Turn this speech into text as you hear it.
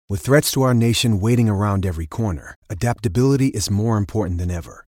With threats to our nation waiting around every corner, adaptability is more important than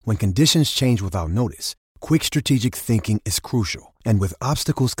ever. When conditions change without notice, quick strategic thinking is crucial. And with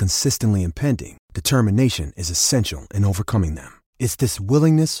obstacles consistently impending, determination is essential in overcoming them. It's this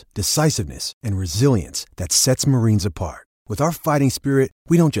willingness, decisiveness, and resilience that sets Marines apart. With our fighting spirit,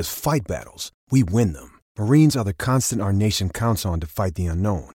 we don't just fight battles, we win them. Marines are the constant our nation counts on to fight the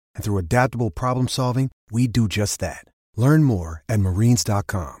unknown. And through adaptable problem solving, we do just that. Learn more at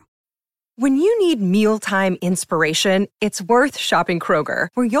marines.com. When you need mealtime inspiration, it's worth shopping Kroger,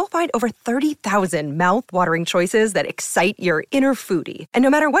 where you'll find over 30,000 mouth-watering choices that excite your inner foodie. And no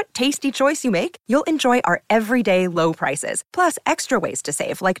matter what tasty choice you make, you'll enjoy our everyday low prices, plus extra ways to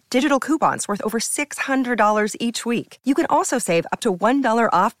save, like digital coupons worth over $600 each week. You can also save up to $1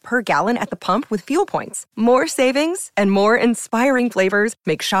 off per gallon at the pump with fuel points. More savings and more inspiring flavors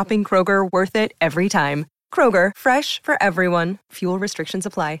make shopping Kroger worth it every time. Kroger, fresh for everyone. Fuel restrictions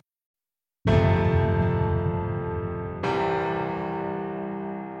apply.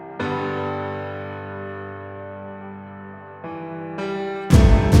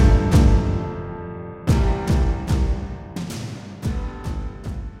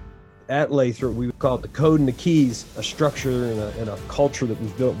 At Lathrop, we would call it the code and the keys, a structure and a culture that was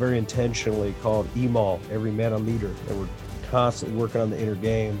built very intentionally called EMAL, every man a leader. And we're constantly working on the inner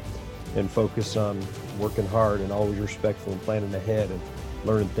game and focused on working hard and always respectful and planning ahead and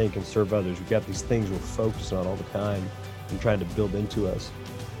learn and think and serve others. We've got these things we're focused on all the time and trying to build into us.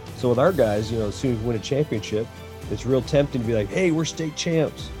 So with our guys, as soon as we win a championship, it's real tempting to be like, hey, we're state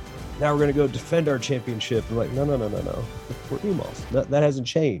champs. Now we're going to go defend our championship. And we're like, no. We're EMALs. That hasn't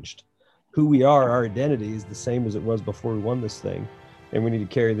changed. Who we are, our identity is the same as it was before we won this thing. And we need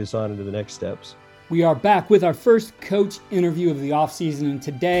to carry this on into the next steps. We are back with our first coach interview of the offseason, and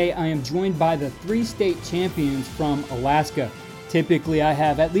today I am joined by the 3 state champions from Alaska. Typically, I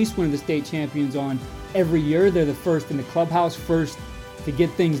have at least one of the state champions on every year. They're the first in the clubhouse, first to get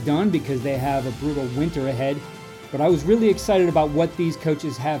things done because they have a brutal winter ahead. But I was really excited about what these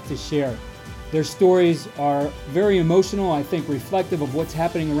coaches have to share. Their stories are very emotional, I think reflective of what's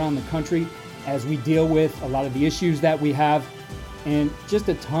happening around the country as we deal with a lot of the issues that we have, and just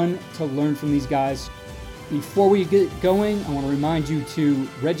a ton to learn from these guys. Before we get going, I want to remind you to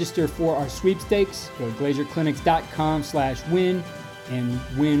register for our sweepstakes. Go to glazierclinics.com/win and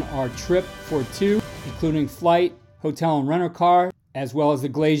win our trip for 2, including flight, hotel, and rental car, as well as the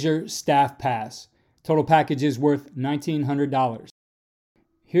Glazier Staff Pass. Total package is worth $1,900.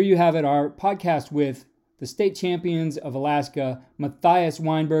 Here you have it, our podcast with the state champions of Alaska, Matthias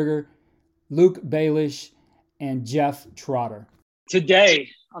Weinberger, Luke Baelish, and Jeff Trotter. Today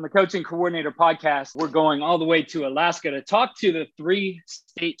on the Coaching Coordinator podcast, we're going all the way to Alaska to talk to the 3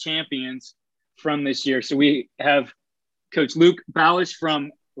 state champions from this year. So we have Coach Luke Baelish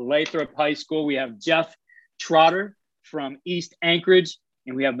from Lathrop High School. We have Jeff Trotter from East Anchorage,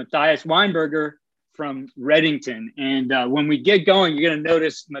 and we have Matthias Weinberger from Redington. And when we get going, you're going to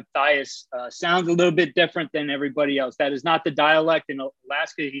notice Matthias sounds a little bit different than everybody else. That is not the dialect in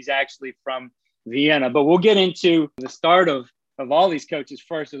Alaska. He's actually from Vienna. But we'll get into the start of all these coaches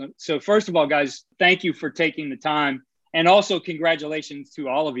first. So first of all, guys, thank you for taking the time. And also congratulations to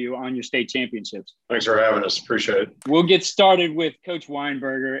all of you on your state championships. Thanks for having us. Appreciate it. We'll get started with Coach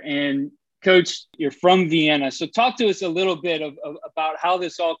Weinberger. And Coach, you're from Vienna. So talk to us a little bit about how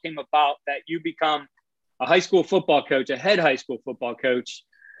this all came about, that you become a high school football coach, a head high school football coach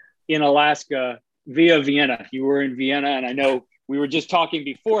in Alaska via Vienna. You were in Vienna, and I know we were just talking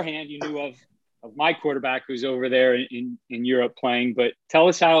beforehand. You knew of my quarterback who's over there in Europe playing. But tell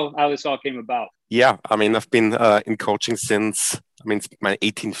us how this all came about. Yeah, I've been in coaching since, it's my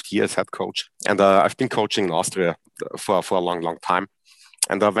 18th year as head coach. And I've been coaching in Austria for a long, long time.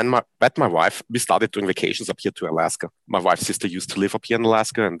 And when I met my wife, we started doing vacations up here to Alaska. My wife's sister used to live up here in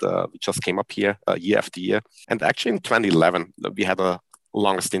Alaska, and we just came up here year after year. And actually in 2011, we had a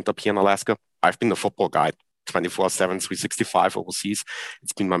longer stint up here in Alaska. I've been a football guy 24/7, 365 overseas.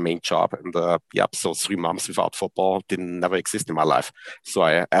 It's been my main job. And so 3 months without football didn't never exist in my life. So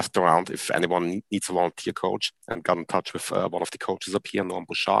I asked around if anyone needs a volunteer coach and got in touch with one of the coaches up here, Norm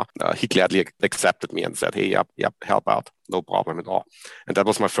Bouchard. He gladly accepted me and said, hey, yep, help out. No problem at all. And that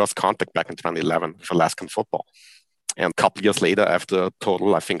was my first contact back in 2011 with Alaskan football. And a couple years later, after a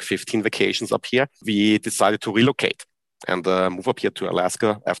total, 15 vacations up here, we decided to relocate and move up here to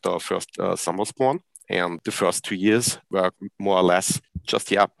Alaska after our first son was born. And the first 2 years were more or less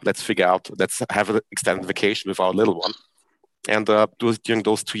just, let's have an extended vacation with our little one. And during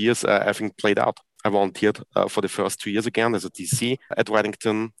those 2 years, everything played out. I volunteered for the first 2 years again as a DC at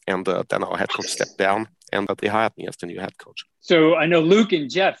Reddington, and then our head coach stepped down, and they hired me as the new head coach. So I know Luke and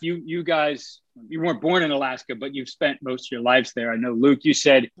Jeff, you guys, you weren't born in Alaska, but you've spent most of your lives there. I know, Luke, you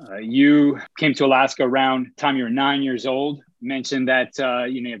said you came to Alaska around the time you were 9 years old. You mentioned that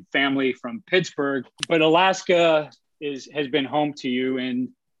you had family from Pittsburgh, but Alaska has been home to you, and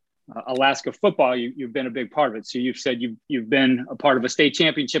Alaska football, you've been a big part of it. So you've said you've been a part of a state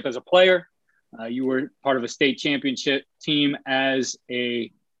championship as a player. You were part of a state championship team as an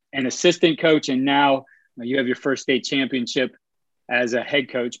assistant coach, and now you have your first state championship as a head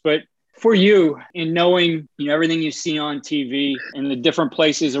coach. But for you, in knowing everything you see on TV in the different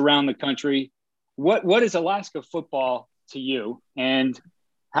places around the country, what is Alaska football to you, and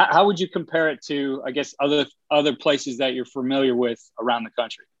how would you compare it to, I guess, other places that you're familiar with around the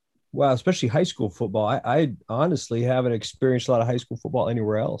country? Wow, especially high school football. I honestly haven't experienced a lot of high school football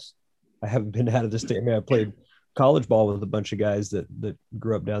anywhere else. I haven't been out of the state. I mean, I played college ball with a bunch of guys that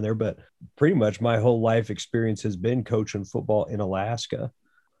grew up down there, but pretty much my whole life experience has been coaching football in Alaska.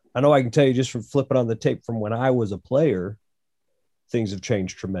 I know I can tell you just from flipping on the tape from when I was a player, things have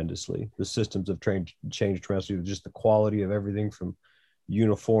changed tremendously. The systems have changed tremendously. Just the quality of everything from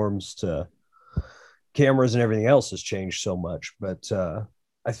uniforms to cameras and everything else has changed so much. But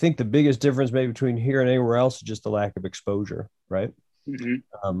I think the biggest difference maybe between here and anywhere else is just the lack of exposure, right? Mm-hmm.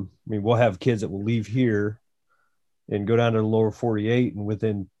 I mean, we'll have kids that will leave here and go down to the lower 48 and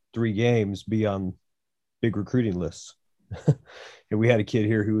within 3 games be on big recruiting lists. And we had a kid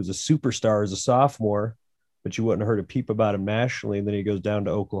here who was a superstar as a sophomore, but you wouldn't have heard a peep about him nationally. And then he goes down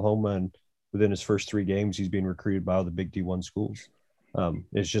to Oklahoma, and within his first 3 games, he's being recruited by all the big D1 schools.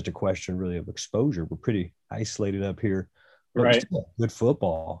 It's just a question really of exposure. We're pretty isolated up here, but right. We still have good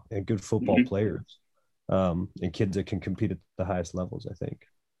football and good football players. And kids that can compete at the highest levels, I think.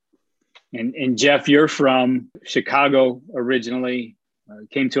 And Jeff, you're from Chicago originally,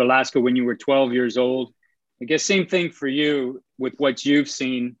 came to Alaska when you were 12 years old. I guess same thing for you with what you've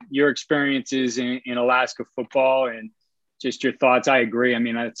seen, your experiences in Alaska football and just your thoughts. I agree. I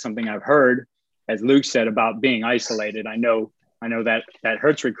mean, that's something I've heard, as Luke said, about being isolated. I know that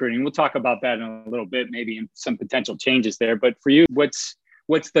hurts recruiting. We'll talk about that in a little bit, maybe in some potential changes there. But for you, what's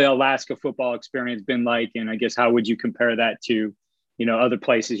the Alaska football experience been like? And I guess how would you compare that to, other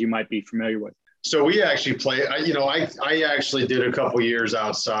places you might be familiar with? So we actually play, I actually did a couple years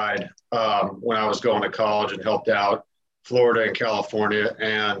outside when I was going to college and helped out Florida and California.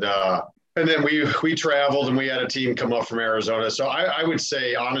 And then we traveled and we had a team come up from Arizona. So I would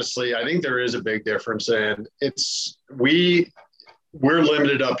say, honestly, I think there is a big difference. And we're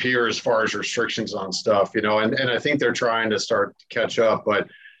limited up here as far as restrictions on stuff, and I think they're trying to start to catch up, but,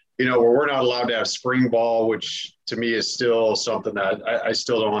 where we're not allowed to have spring ball, which to me is still something that I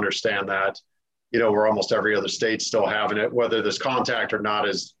still don't understand that, where almost every other state's still having it, whether there's contact or not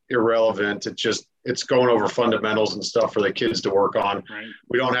is irrelevant. It's going over fundamentals and stuff for the kids to work on. Right.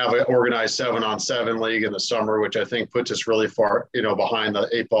 We don't have an organized 7-on-7 league in the summer, which I think puts us really far, behind the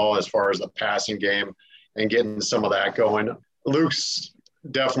 8 ball as far as the passing game and getting some of that going. Luke's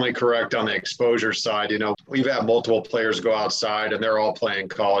definitely correct on the exposure side. We've had multiple players go outside and they're all playing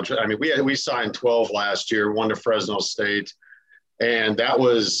college. I mean, we signed 12 last year, one to Fresno State. And that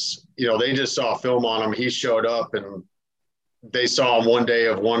was, they just saw film on him. He showed up and they saw him one day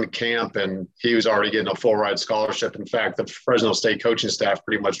of one camp and he was already getting a full ride scholarship. In fact, the Fresno State coaching staff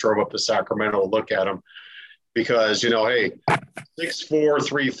pretty much drove up to Sacramento to look at him because, hey, 6'4",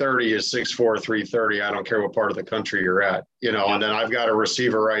 330 is 6'4", 330. I don't care what part of the country you're at, and then I've got a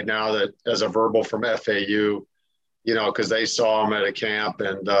receiver right now that has a verbal from FAU, because they saw him at a camp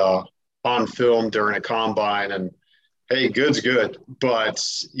and on film during a combine and, hey, good's good. But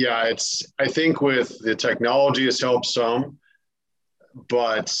yeah, I think with the technology has helped some,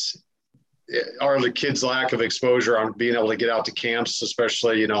 but are the kids' lack of exposure on being able to get out to camps,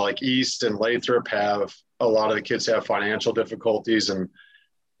 especially, like East and Lathrop a lot of the kids have financial difficulties and,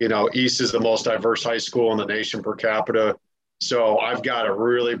 East is the most diverse high school in the nation per capita. So I've got a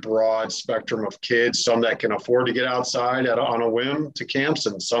really broad spectrum of kids, some that can afford to get outside on a whim to camps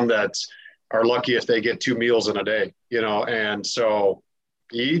and some that are lucky if they get 2 meals in a day, and so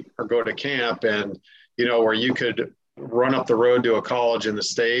eat or go to camp and, where you could run up the road to a college in the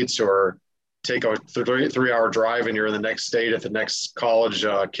States or take a 3-hour drive and you're in the next state at the next college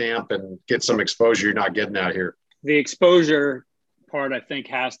camp and get some exposure you're not getting out here. The exposure part, I think,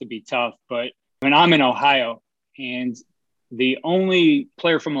 has to be tough. But I'm in Ohio, and the only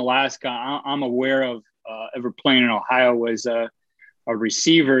player from Alaska I'm aware of ever playing in Ohio was a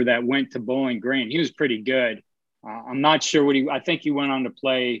receiver that went to Bowling Green. He was pretty good. I'm not sure I think he went on to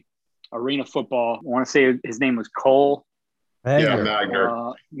play arena football. I want to say his name was Cole.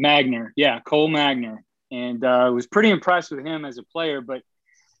 Magner. Magner. Yeah, Cole Magner. And I was pretty impressed with him as a player, but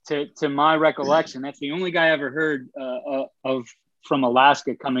to my recollection, that's the only guy I ever heard of from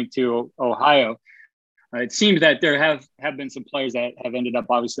Alaska coming to Ohio. It seems that there have been some players that have ended up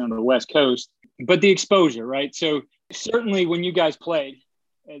obviously on the West Coast, but the exposure, right? So certainly when you guys played,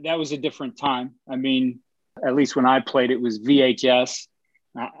 that was a different time. I mean, at least when I played, it was VHS.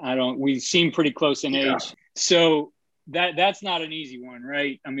 We seem pretty close in age. So that's not an easy one,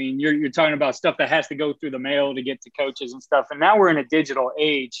 right? I mean, you're talking about stuff that has to go through the mail to get to coaches and stuff. And now we're in a digital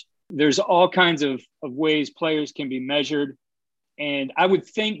age. There's all kinds of ways players can be measured. And I would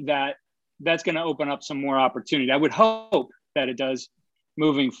think that that's going to open up some more opportunity. I would hope that it does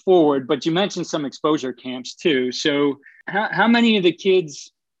moving forward. But you mentioned some exposure camps too. So how many of the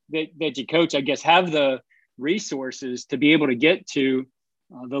kids that you coach, I guess, have the resources to be able to get to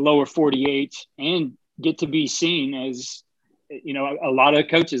the lower 48 and get to be seen as, you know, a lot of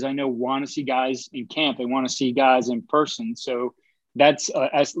coaches I know want to see guys in camp. They want to see guys in person. So that's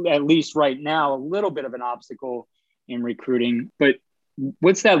at least right now, a little bit of an obstacle in recruiting. But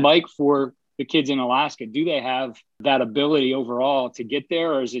what's that like for the kids in Alaska? Do they have that ability overall to get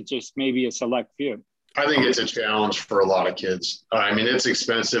there, or is it just maybe a select few? I think it's a challenge for a lot of kids. I mean, it's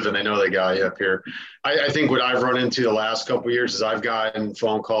expensive and they know they got you up here. I think what I've run into the last couple of years is I've gotten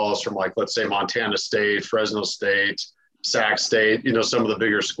phone calls from, like, let's say Montana State, Fresno State, Sac State, you know, some of the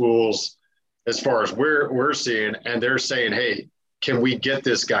bigger schools as far as we're seeing, and they're saying, hey, can we get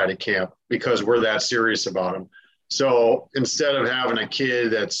this guy to camp because we're that serious about him? So instead of having a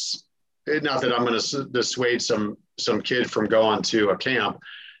kid that's, not that I'm going to dissuade some kid from going to a camp,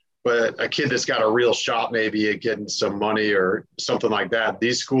 but a kid that's got a real shot maybe at getting some money or something like that,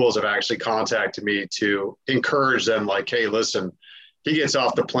 these schools have actually contacted me to encourage them, like, hey, listen, he gets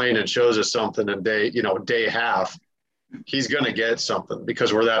off the plane and shows us something in day half, he's going to get something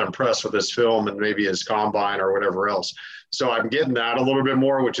because we're that impressed with his film and maybe his combine or whatever else. So I'm getting that a little bit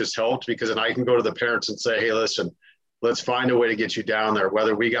more, which has helped, because then I can go to the parents and say, hey, listen, let's find a way to get you down there,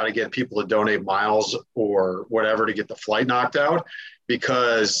 whether we got to get people to donate miles or whatever to get the flight knocked out.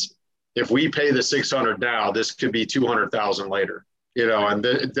 Because if we pay the $600 now, this could be $200,000 later, you know, and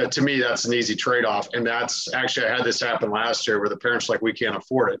that to me, that's an easy trade-off. And that's actually, I had this happen last year where the parents were like, we can't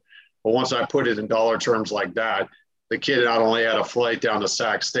afford it. But once I put it in dollar terms like that, the kid not only had a flight down to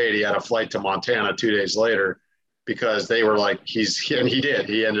Sac State, he had a flight to Montana 2 days later, because they were like, he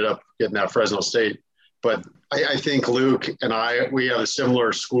ended up getting that Fresno State. But I think Luke and we have a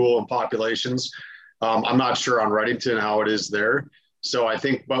similar school and populations. I'm not sure on Redington how it is there. So I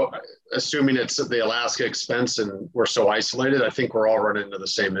think, assuming it's the Alaska expense and we're so isolated, I think we're all running into the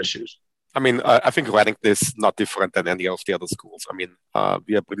same issues. I mean, I think Reading is not different than any of the other schools. I mean,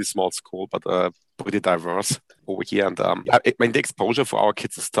 we are a pretty small school, but pretty diverse over here. And I mean, the exposure for our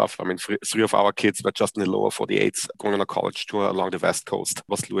kids is tough. I mean, three of our kids were just in the lower 48s going on a college tour along the West Coast. It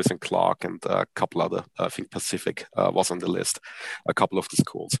was Lewis and Clark and a couple other, I think Pacific was on the list, a couple of the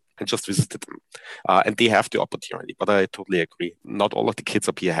schools, and just visited them. And they have the opportunity, but I totally agree. Not all of the kids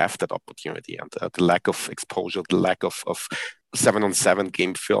up here have that opportunity, and the lack of exposure, the lack of 7-on-7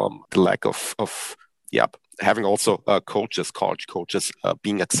 game film, the lack of having also college coaches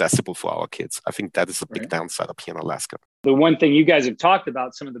being accessible for our kids. I think that is a big downside up here in Alaska. The one thing you guys have talked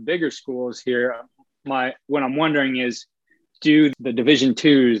about, some of the bigger schools here, what I'm wondering is, do the Division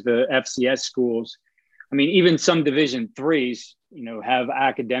IIs, the FCS schools, I mean, even some Division IIIs, you know, have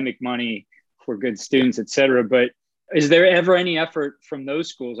academic money for good students, et cetera. But is there ever any effort from those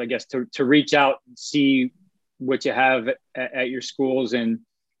schools, I guess, to reach out and see what you have at your schools? And,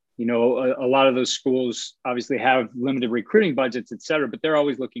 you know, a lot of those schools obviously have limited recruiting budgets, et cetera, but they're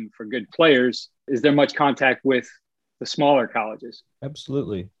always looking for good players. Is there much contact with the smaller colleges?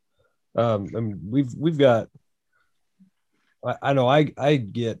 Absolutely. I mean, we've got, I know I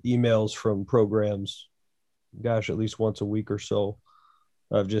get emails from programs, gosh, at least once a week or so,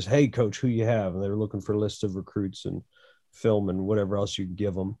 of just, hey, coach, who you have? And they're looking for a list of recruits and film and whatever else you can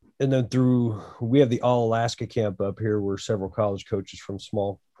give them. And then we have the All Alaska camp up here where several college coaches from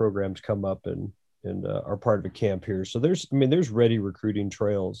small programs come up and are part of a camp here. So there's ready recruiting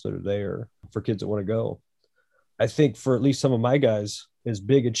trails that are there for kids that want to go. I think for at least some of my guys, as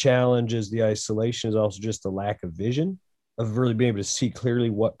big a challenge as the isolation is also just the lack of vision of really being able to see clearly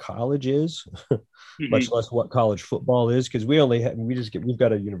what college is, much less what college football is. Cause we've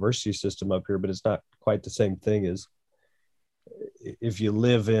got a university system up here, but it's not quite the same thing as if you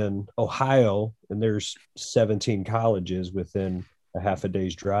live in Ohio and there's 17 colleges within a half a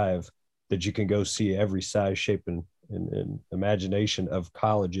day's drive that you can go see every size, shape, and and imagination of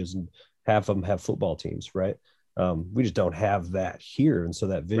colleges, and half of them have football teams, right? We just don't have that here. And so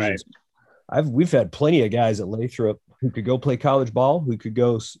that vision, we've had plenty of guys at Lathrop who could go play college ball, who could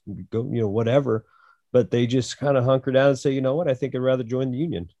go, whatever, but they just kind of hunker down and say, you know what, I think I'd rather join the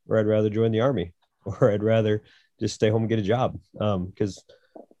Union, or I'd rather join the Army, or I'd rather just stay home and get a job. Because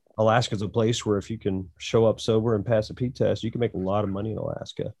Alaska's a place where if you can show up sober and pass a P test, you can make a lot of money in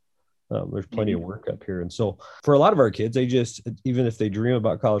Alaska. There's plenty of work up here. And so for a lot of our kids, they just, even if they dream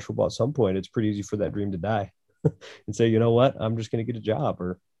about college football at some point, it's pretty easy for that dream to die and say, you know what, I'm just going to get a job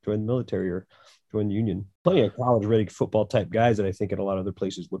or join the military or join the Union. Plenty of college ready football type guys that I think in a lot of other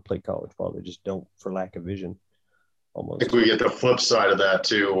places would play college ball. They just don't, for lack of vision. Almost. I think we get the flip side of that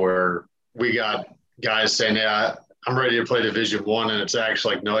too, where we got guys saying, yeah, I'm ready to play Division I. And it's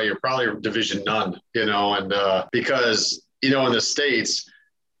actually like, no, you're probably Division none, and because, in the States,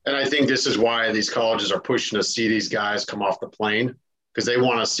 and I think this is why these colleges are pushing to see these guys come off the plane, because they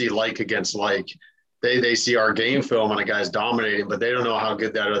want to see like against like. They see our game film and a guy's dominating, but they don't know how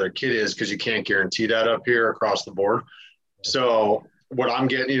good that other kid is, because you can't guarantee that up here across the board. So what I'm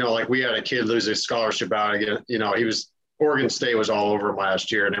getting, like we had a kid lose his scholarship out again. Oregon State was all over him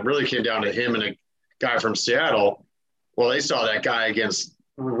last year, and it really came down to him and a guy from Seattle. Well, they saw that guy against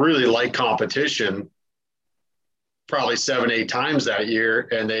really light competition probably 7-8 times that year,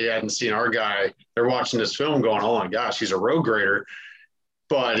 and they hadn't seen our guy. They're watching this film going, oh my gosh, he's a road grader.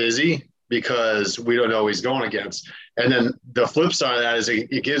 But is he? Because we don't know who he's going against. And then the flip side of that is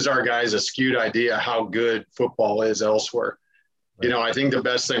it gives our guys a skewed idea how good football is elsewhere. Right. I think the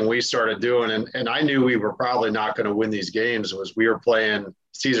best thing we started doing, and I knew we were probably not going to win these games, was we were playing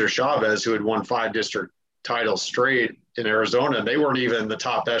Cesar Chavez, who had won 5 district titles straight in Arizona. And they weren't even in the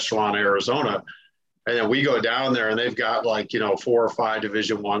top echelon of Arizona. And then we go down there and they've got 4 or 5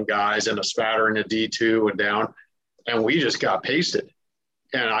 Division I guys and a spattering of D2 and down. And we just got pasted.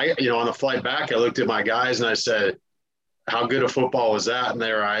 And I, on the flight back, I looked at my guys and I said, how good a football was that? And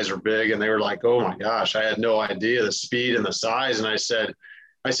their eyes were big and they were like, oh my gosh, I had no idea the speed and the size. And I said,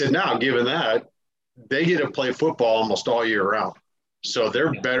 now given that, they get to play football almost all year round. So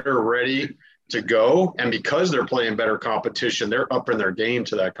they're better ready to go. And because they're playing better competition, they're upping their game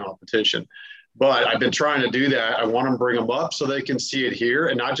to that competition. But I've been trying to do that. I want to bring them up so they can see it here.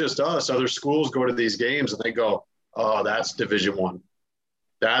 And not just us, other schools go to these games and they go, oh, that's Division I.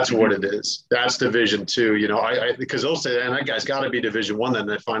 That's what it is. That's Division II. Because they'll say, that guy's got to be Division I. Then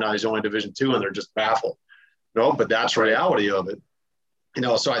they find out he's only Division II, and they're just baffled. No, but that's reality of it.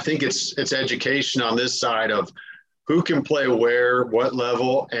 So I think it's education on this side of who can play where, what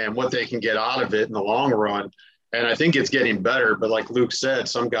level, and what they can get out of it in the long run. And I think it's getting better. But like Luke said,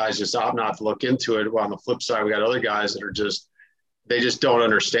 some guys just opt not to look into it. While on the flip side, we got other guys that are they just don't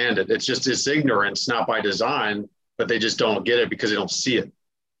understand it. It's ignorance, not by design, but they just don't get it because they don't see it.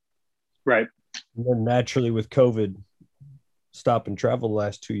 Right. And then naturally with COVID, stop and travel the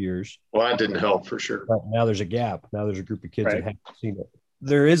last 2 years. Well, that didn't help for sure. But now there's a gap. Now there's a group of kids that haven't seen it.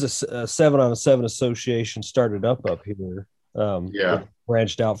 There is a 7-on-7 association started up here.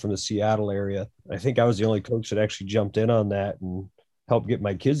 Branched out from the Seattle area. I think I was the only coach that actually jumped in on that and helped get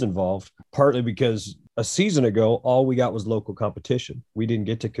my kids involved, partly because a season ago, all we got was local competition. We didn't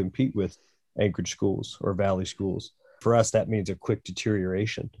get to compete with Anchorage schools or Valley schools. For us, that means a quick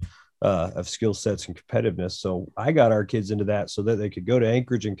deterioration of skill sets and competitiveness. So I got our kids into that so that they could go to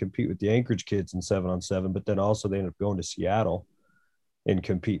Anchorage and compete with the Anchorage kids in 7-on-7, but then also they ended up going to Seattle and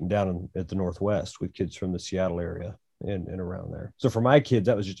competing down at the Northwest with kids from the Seattle area and around there. So for my kids,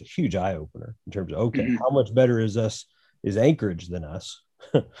 that was just a huge eye opener in terms of, how much better is Anchorage than us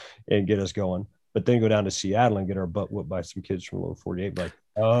and get us going, but then go down to Seattle and get our butt whooped by some kids from lower 48. Like,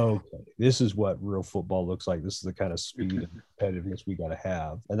 this is what real football looks like. This is the kind of speed and competitiveness we got to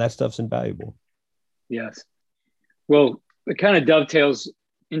have. And that stuff's invaluable. Yes. Well, it kind of dovetails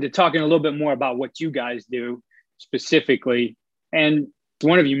into talking a little bit more about what you guys do specifically. And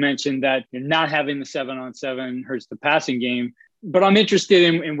one of you mentioned that not having the 7-on-7 hurts the passing game, but I'm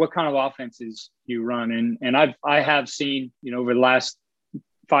interested in what kind of offenses you run. And I have seen, over the last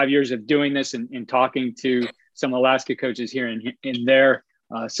 5 years of doing this and talking to some Alaska coaches here in there,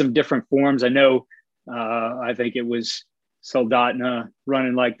 some different forms. I know, I think it was Soldotna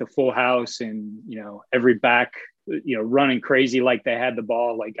running like the full house and, every back, running crazy like they had the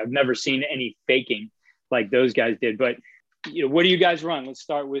ball. Like I've never seen any faking like those guys did. But, what do you guys run? Let's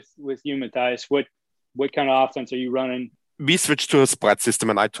start with you, Matthias. What kind of offense are you running we switched to a spread system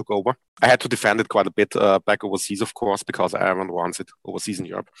and I took over. I had to defend it quite a bit back overseas, of course, because everyone runs it overseas in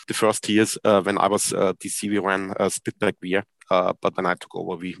Europe. The first years when I was DC, we ran split back veer. But when I took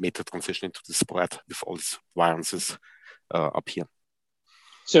over, we made the transition into the spread with all these variances up here.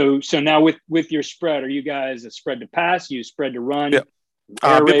 So now with your spread, are you guys a spread to pass? You spread to run? Yeah.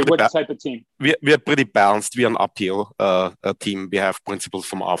 Air raid, what type of team? We are pretty balanced. We are an uphill team. We have principles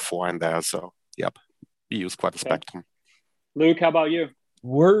from R4 in there. So, yep, we use quite a spectrum. Luke, how about you?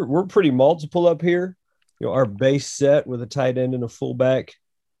 We're pretty multiple up here. You know, our base set with a tight end and a fullback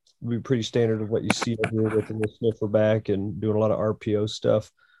would be pretty standard of what you see up here with the sniffer back and doing a lot of RPO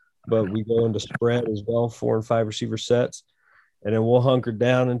stuff. But we go into spread as well, 4 and 5 receiver sets. And then we'll hunker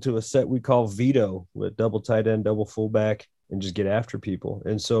down into a set we call veto with double tight end, double fullback, and just get after people.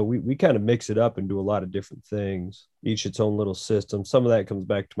 And so we kind of mix it up and do a lot of different things, each its own little system. Some of that comes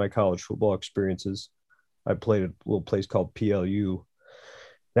back to my college football experiences. I played at a little place called PLU.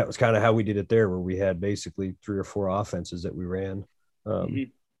 That was kind of how we did it there, where we had basically 3 or 4 offenses that we ran.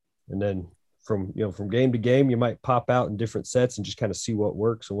 And then from game to game, you might pop out in different sets and just kind of see what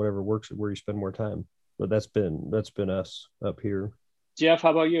works, and whatever works is where you spend more time. But that's been us up here. Jeff,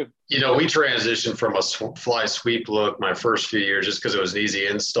 how about you? We transitioned from a fly sweep look my first few years just because it was an easy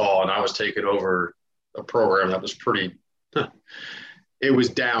install, and I was taking over a program that was pretty it was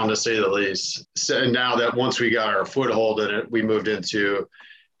down, to say the least. So now that once we got our foothold in it, we moved into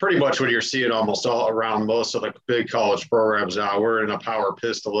pretty much what you're seeing almost all around most of the big college programs now. We're in a power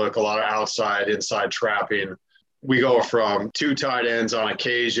pistol look, a lot of outside, inside trapping. We go from 2 tight ends on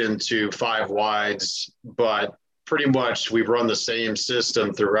occasion to 5 wides, but pretty much we've run the same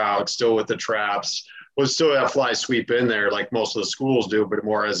system throughout, still with the traps. We'll still have fly sweep in there like most of the schools do, but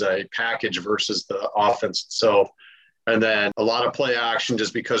more as a package versus the offense itself. And then a lot of play action,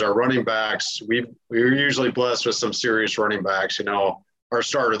 just because our running backs, we were usually blessed with some serious running backs. Our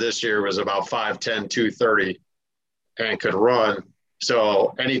starter this year was about 5'10", 230 and could run.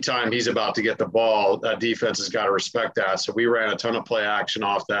 So anytime he's about to get the ball, that defense has got to respect that. So we ran a ton of play action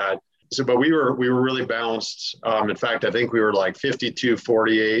off that. So, but we were really balanced. In fact, I think we were like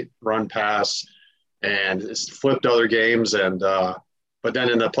 52-48 run pass, and it's flipped other games. And but then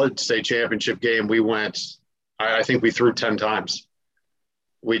in the state championship game, we went. I think we threw 10 times.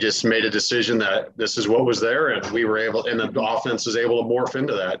 We just made a decision that this is what was there, and we were able, and the offense is able to morph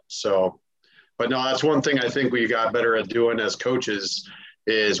into that. So, but no, that's one thing I think we got better at doing as coaches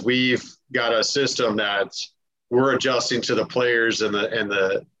is we've got a system that we're adjusting to the players and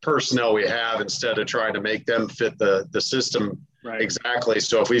the personnel we have instead of trying to make them fit the system exactly.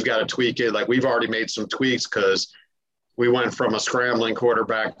 So if we've got to tweak it, like we've already made some tweaks because we went from a scrambling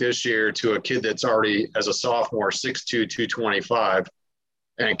quarterback this year to a kid that's already, as a sophomore, 6'2", 225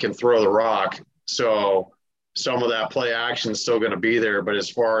 and can throw the rock. So some of that play action is still going to be there, but as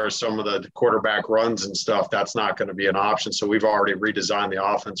far as some of the quarterback runs and stuff, that's not going to be an option. So we've already redesigned the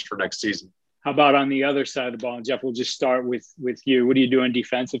offense for next season. How about on the other side of the ball? And Jeff, we'll just start with you. What are you doing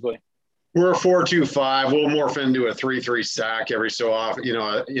defensively? We're a 4-2-5. We'll morph into a 3-3 sack every so often,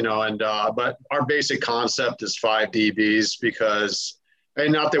 but our basic concept is 5 DBs because,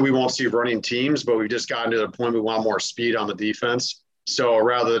 and not that we won't see running teams, but we've just gotten to the point we want more speed on the defense. So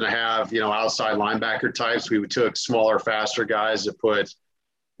rather than have, outside linebacker types, we took smaller, faster guys to put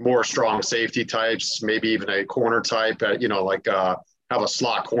more strong safety types, maybe even a corner type, have a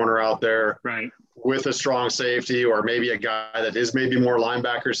slot corner out there. Right. With a strong safety, or maybe a guy that is maybe more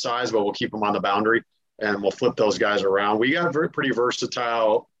linebacker size, but we'll keep them on the boundary and we'll flip those guys around. We got pretty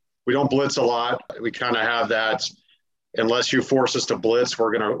versatile. We don't blitz a lot. We kind of have that. Unless you force us to blitz,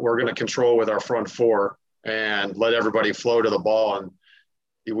 we're gonna control with our front 4 and let everybody flow to the ball. And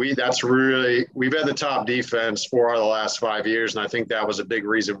we've had the top defense 4 out of the last 5 years, and I think that was a big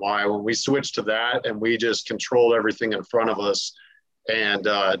reason why when we switched to that and we just controlled everything in front of us. And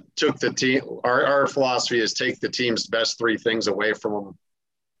took the team. Our philosophy is take the team's best 3 things away from them,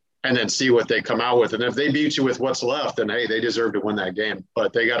 and then see what they come out with. And if they beat you with what's left, then hey, they deserve to win that game.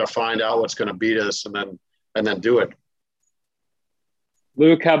 But they got to find out what's going to beat us, and then do it.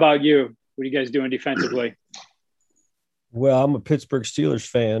 Luke, how about you? What are you guys doing defensively? Well, I'm a Pittsburgh Steelers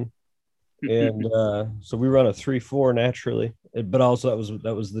fan, and so we run a 3-4 naturally. But also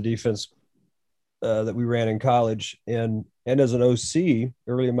that was the defense that we ran in college, and as an OC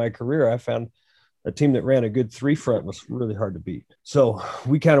early in my career, I found a team that ran a good 3 front was really hard to beat. So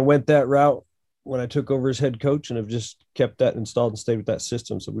we kind of went that route when I took over as head coach, and have just kept that installed and stayed with that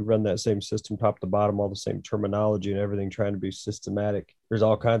system. So we run that same system, top to bottom, all the same terminology and everything, trying to be systematic. There's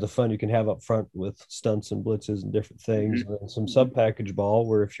all kinds of fun you can have up front with stunts and blitzes and different things, and then some sub package ball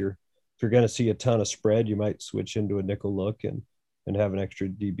where if you're if you're going to see a ton of spread, you might switch into a nickel look and have an extra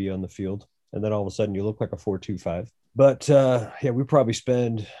DB on the field. And then all of a sudden you look like a 4-2-5. But we probably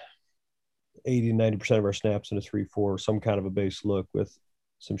spend 80-90% of our snaps in a 3-4, some kind of a base look with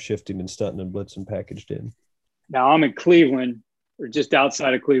some shifting and stunting and blitzing packaged in. Now I'm in Cleveland, or just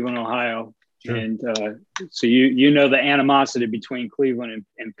outside of Cleveland, Ohio. Sure. And so you know the animosity between Cleveland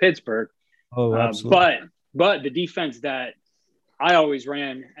and Pittsburgh. Oh, absolutely. But the defense that I always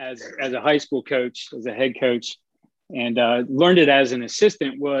ran as a high school coach, as a head coach, and learned it as an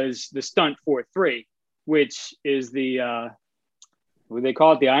assistant was the stunt 4-3, which is the what they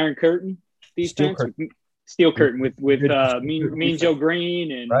call it, the Iron Curtain defense, Steel Curtain with Mean Joe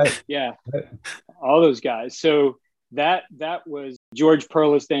Green and right. All those guys. So that was George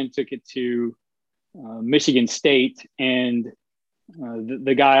Perlis then took it to Michigan State, and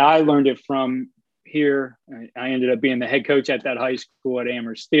the guy I learned it from here, I ended up being the head coach at that high school at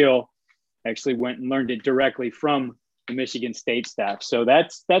Amherst Steel. Actually went and learned it directly from the Michigan State staff. So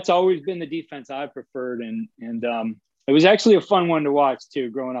that's always been the defense I preferred, and it was actually a fun one to watch too.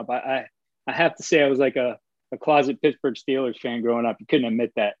 Growing up, I have to say I was like a closet Pittsburgh Steelers fan growing up. You couldn't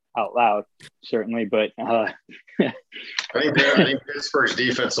admit that out loud, certainly, but I think Pittsburgh's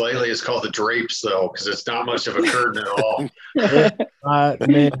defense lately is called the Drapes, though, because it's not much of a curtain at all.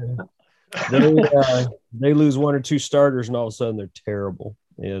 Man, they lose one or two starters, and all of a sudden they're terrible.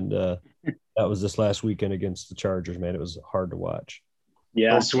 And that was this last weekend against the Chargers. Man, it was hard to watch.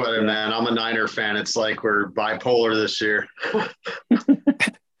 Yeah, don't sweat it, man. I'm a Niner fan. It's like we're bipolar this year.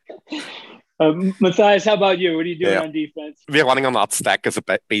 Matthias, how about you? What are you doing on defense? We're running on that stack as a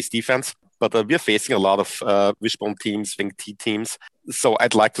base defense, but we're facing a lot of wishbone teams, wing T teams. So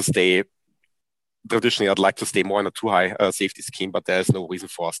I'd like to stay more in a two-high safety scheme, but there's no reason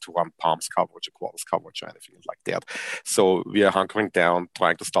for us to run palms coverage or quarters coverage or anything like that. So we are hunkering down,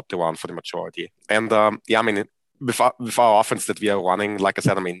 trying to stop the run for the majority. And with our offense that we are running, like I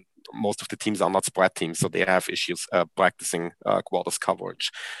said, most of the teams are not spread teams, so they have issues practicing quarters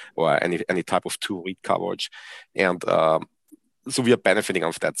coverage or any type of two-read coverage. And so we are benefiting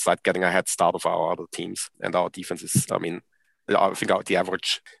off that side, getting a head start of our other teams. And our defense is, I think the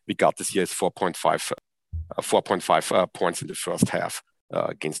average we got this year is 4.5 points in the first half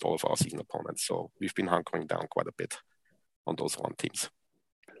against all of our season opponents. So we've been hunkering down quite a bit on those run teams.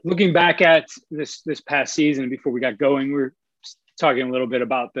 Looking back at this past season, before we got going, we're talking a little bit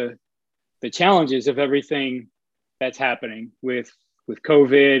about the challenges of everything that's happening with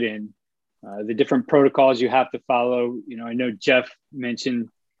COVID and the different protocols you have to follow. I know Jeff mentioned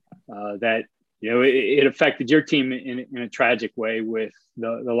that it affected your team in a tragic way with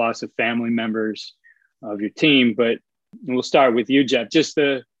the loss of family members of your team. But we'll start with you, Jeff. Just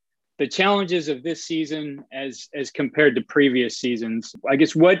the challenges of this season as compared to previous seasons. I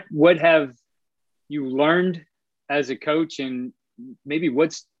guess what have you learned as a coach, and maybe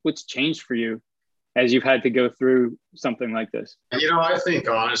what's changed for you as you've had to go through something like this? I think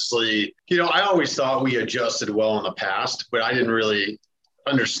honestly, I always thought we adjusted well in the past, but I didn't really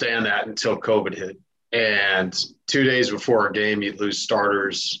understand that until COVID hit. And 2 days before a game, you'd lose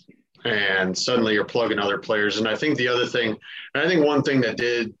starters and suddenly you're plugging other players. And I think the other thing, and I think one thing that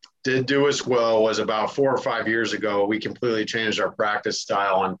did do us well was about 4 or 5 years ago, we completely changed our practice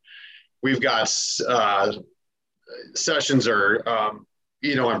style. And we've got sessions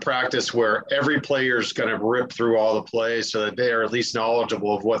in practice where every player is going to rip through all the plays so that they are at least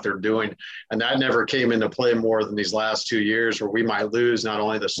knowledgeable of what they're doing. And that never came into play more than these last 2 years, where we might lose not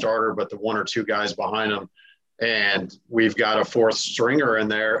only the starter, but the one or two guys behind them. And we've got a fourth stringer in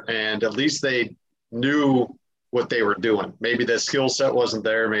there, and at least they knew what they were doing. Maybe the skill set wasn't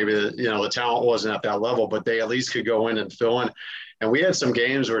there. Maybe the talent wasn't at that level, but they at least could go in and fill in. And we had some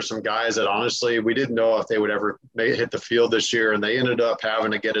games where some guys that honestly, we didn't know if they would ever hit the field this year, and they ended up having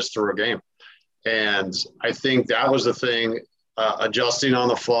to get us through a game. And I think that was the thing, adjusting on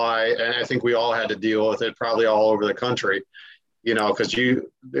the fly. And I think we all had to deal with it, probably all over the country, because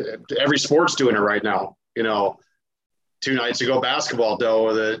every sport's doing it right now. 2 nights ago, basketball dealt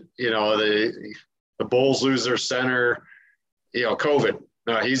with it. The Bulls lose their center, COVID.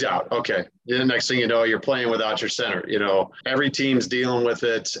 He's out. Okay. The next thing you know, you're playing without your center. Every team's dealing with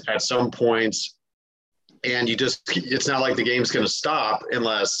it at some points, and it's not like the game's going to stop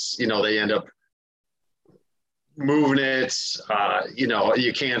unless, they end up moving it,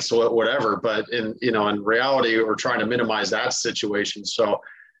 you cancel it, whatever. But in reality, we're trying to minimize that situation. So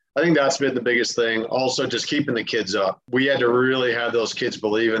I think that's been the biggest thing. Also, just keeping the kids up. We had to really have those kids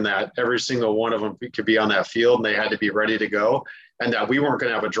believing that every single one of them could be on that field, and they had to be ready to go, and that we weren't going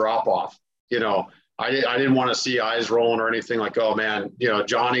to have a drop off. I didn't want to see eyes rolling or anything like, oh man,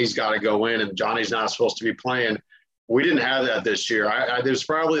 Johnny's got to go in and Johnny's not supposed to be playing. We didn't have that this year. It was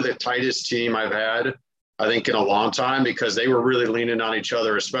probably the tightest team I've had, I think, in a long time, because they were really leaning on each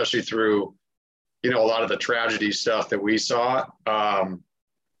other, especially through, a lot of the tragedy stuff that we saw.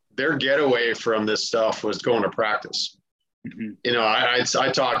 Their getaway from this stuff was going to practice. Mm-hmm.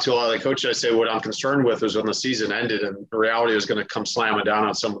 I talked to a lot of the coaches. I say what I'm concerned with is when the season ended and the reality was going to come slamming down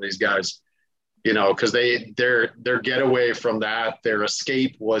on some of these guys, because their getaway from that, their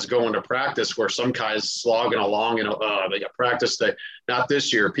escape was going to practice, where some guys slogging along, they got practice day. Not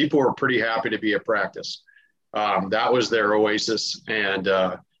this year. People were pretty happy to be at practice. That was their oasis. And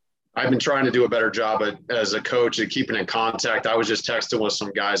I've been trying to do a better job as a coach at keeping in contact. I was just texting with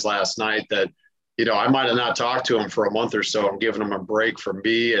some guys last night that, I might have not talked to them for a month or so. I'm giving them a break from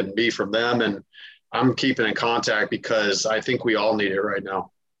me and me from them. And I'm keeping in contact because I think we all need it right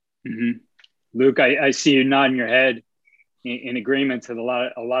now. Mm-hmm. Luke, I see you nodding your head in agreement to a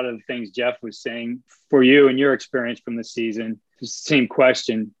lot of the things Jeff was saying. For you and your experience from the season, just the same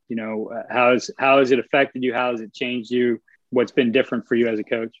question, how has it affected you? How has it changed you? What's been different for you as a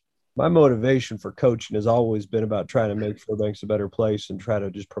coach? My motivation for coaching has always been about trying to make Fairbanks a better place and try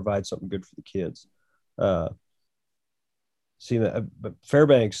to just provide something good for the kids. But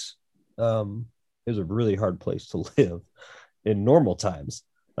Fairbanks is a really hard place to live in normal times.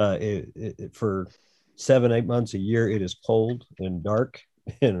 For 7-8 months a year, it is cold and dark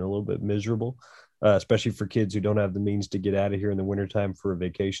and a little bit miserable, especially for kids who don't have the means to get out of here in the wintertime for a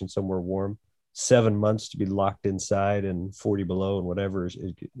vacation somewhere warm. 7 months to be locked inside and 40 below and whatever is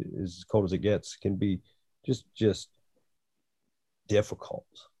as cold as it gets can be just difficult,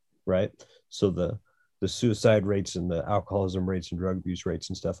 right? So the suicide rates and the alcoholism rates and drug abuse rates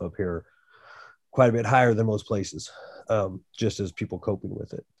and stuff up here are quite a bit higher than most places, just as people coping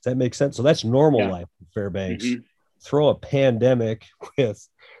with it. Does that make sense? So that's normal life in Fairbanks. Mm-hmm. Throw a pandemic with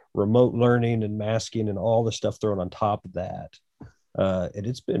remote learning and masking and all the stuff thrown on top of that. And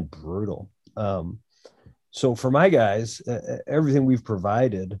it's been brutal. So for my guys, everything we've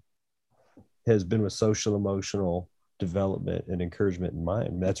provided has been with social, emotional development and encouragement in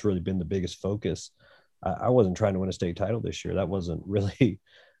mind. That's really been the biggest focus. I wasn't trying to win a state title this year. That wasn't really,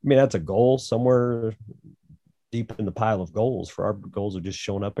 that's a goal somewhere deep in the pile of goals. For our goals of just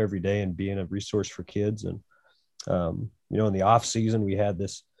showing up every day and being a resource for kids. And, in the off season, we had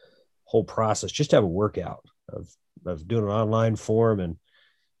this whole process, just to have a workout of doing an online form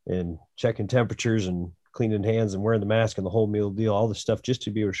and checking temperatures and cleaning hands and wearing the mask and the whole meal deal, all the stuff just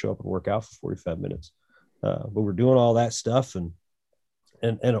to be able to show up and work out for 45 minutes. But we're doing all that stuff and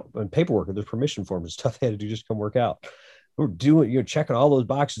paperwork and there's permission forms and stuff they had to do just to come work out. We're doing, checking all those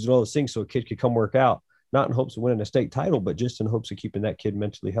boxes and all those things so a kid could come work out, not in hopes of winning a state title, but just in hopes of keeping that kid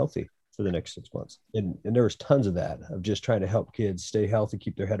mentally healthy for the next 6 months. And there was tons of that, of just trying to help kids stay healthy,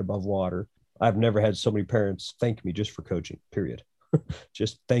 keep their head above water. I've never had so many parents thank me just for coaching, period.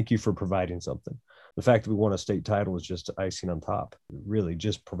 Just thank you for providing something. The fact that we won a state title is just icing on top. Really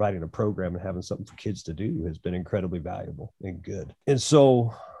just providing a program and having something for kids to do has been incredibly valuable and good. And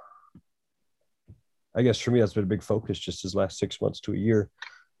so I guess for me, that's been a big focus just this last 6 months to a year.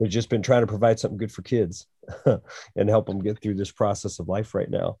 We've just been trying to provide something good for kids and help them get through this process of life right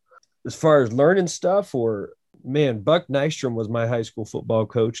now. As far as learning stuff, Buck Nystrom was my high school football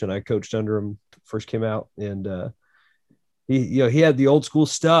coach, and I coached under him, first came out, and he had the old school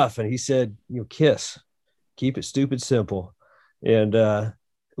stuff, and he said, KISS, keep it stupid simple. And of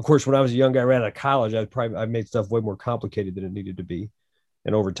course, when I was a young guy right out of college, I made stuff way more complicated than it needed to be.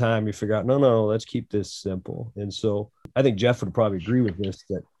 And over time, you figure out, no, let's keep this simple. And so I think Jeff would probably agree with this,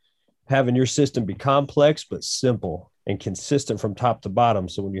 that having your system be complex but simple and consistent from top to bottom.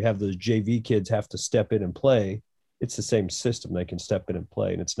 So when you have those JV kids have to step in and play, it's the same system. They can step in and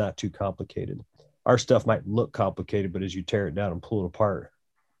play, and it's not too complicated. Our stuff might look complicated, but as you tear it down and pull it apart,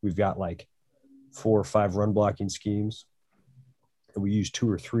 we've got like 4 or 5 run blocking schemes, and we use 2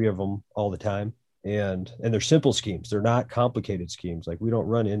 or 3 of them all the time. And they're simple schemes. They're not complicated schemes. Like, we don't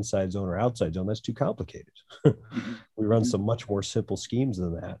run inside zone or outside zone. That's too complicated. We run some much more simple schemes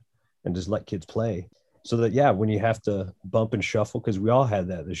than that and just let kids play. So that, when you have to bump and shuffle, because we all had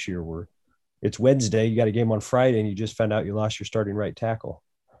that this year where it's Wednesday, you got a game on Friday, and you just found out you lost your starting right tackle.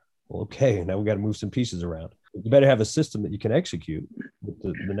 Well, okay, now we got to move some pieces around. You better have a system that you can execute with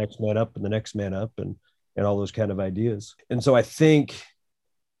the next man up and the next man up and all those kind of ideas. And so I think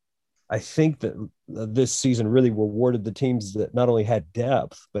that this season really rewarded the teams that not only had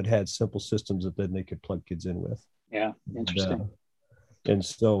depth, but had simple systems that then they could plug kids in with. Yeah, interesting. And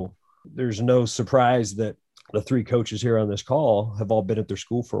so there's no surprise that the 3 coaches here on this call have all been at their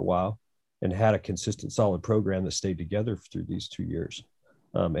school for a while. and had a consistent, solid program that stayed together through these 2 years.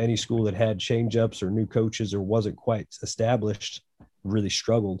 Any school that had change-ups or new coaches or wasn't quite established really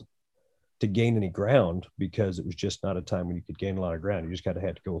struggled to gain any ground, because it was just not a time when you could gain a lot of ground. You just had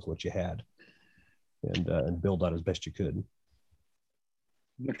to go with what you had and build out as best you could.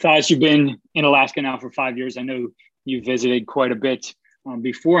 Matthias, you've been in Alaska now for 5 years. I know you visited quite a bit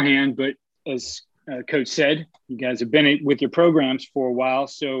beforehand, but as Coach said, you guys have been with your programs for a while.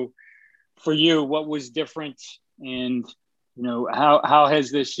 So for you, what was different, and how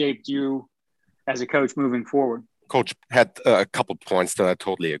has this shaped you as a coach moving forward? Coach had a couple points that I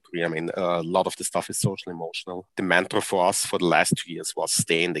totally agree. I mean, a lot of the stuff is social emotional. The mantra for us for the last 2 years was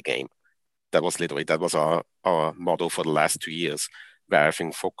stay in the game. That was our motto for the last 2 years, where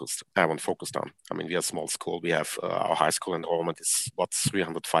everyone focused on. I mean, we are a small school. We have our high school enrollment is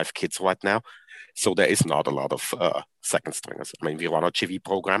 305 kids right now. So there is not a lot of second stringers. I mean, we run a JV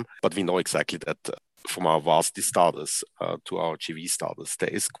program, but we know exactly that from our varsity starters to our JV starters, there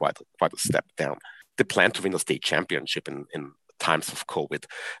is quite a step down. The plan to win a state championship in times of COVID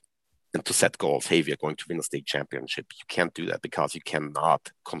and to set goals, hey, we are going to win a state championship. You can't do that because you cannot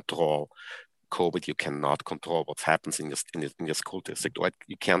control COVID. You cannot control what happens in your school district. Right?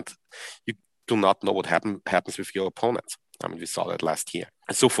 You do not know what happens with your opponents. I mean, we saw that last year.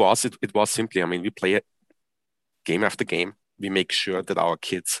 And so for us, it was simply, I mean, we play it game after game. We make sure that our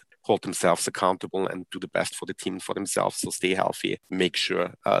kids hold themselves accountable and do the best for the team and for themselves. So stay healthy. Make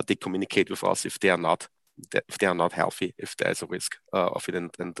sure they communicate with us if they are not healthy, if there's a risk of it,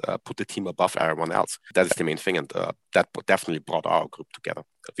 and put the team above everyone else. That is the main thing, and that definitely brought our group together.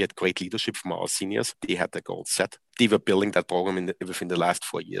 We had great leadership from our seniors. They had their goals set. They were building that program within the last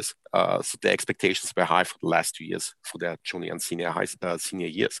 4 years. So the expectations were high for the last 2 years for their junior and senior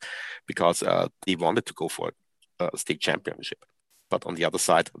years, because they wanted to go for a state championship. But on the other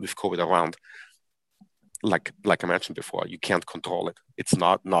side, with COVID around, like I mentioned before, you can't control it. It's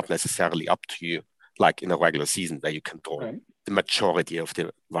not necessarily up to you, like in a regular season where you control the majority of the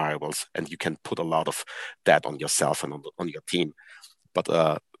variables, and you can put a lot of that on yourself and on your team. But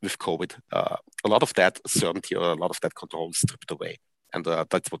with COVID, a lot of that certainty or a lot of that control is stripped away. And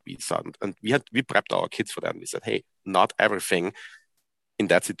that's what we decided. And we prepped our kids for that. And we said, hey, not everything in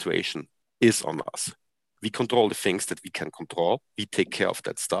that situation is on us. We control the things that we can control. We take care of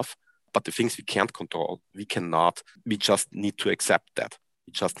that stuff. But the things we can't control, we cannot. We just need to accept that.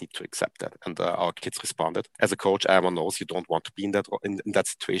 And our kids responded. As a coach, everyone knows you don't want to be in that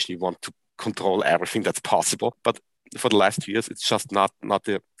situation. You want to control everything that's possible. But for the last 2 years, it's just not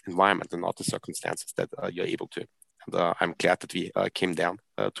the environment and not the circumstances that you're able to. And I'm glad that we came down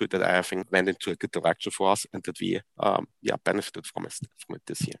to it, that everything went into a good direction for us, and that we benefited from it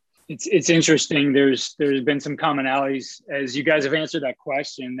this year. It's interesting. There's been some commonalities as you guys have answered that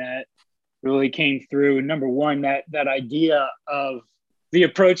question that really came through. Number one, that idea of the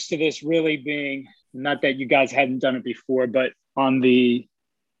approach to this really being, not that you guys hadn't done it before, but on the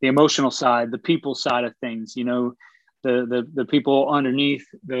emotional side, the people side of things, the people underneath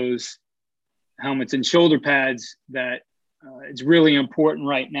those helmets and shoulder pads, that it's really important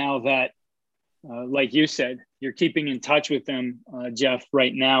right now that, like you said, you're keeping in touch with them, Jeff,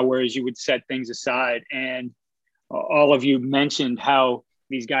 right now, whereas you would set things aside. And all of you mentioned how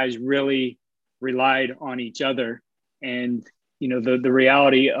these guys really relied on each other. And, the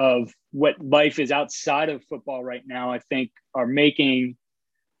reality of what life is outside of football right now, I think, are making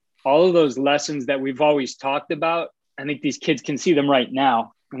all of those lessons that we've always talked about. I think these kids can see them right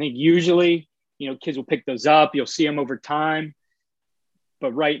now. I think usually, kids will pick those up. You'll see them over time.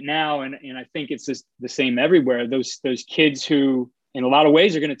 But right now, and I think it's just the same everywhere, those kids who, in a lot of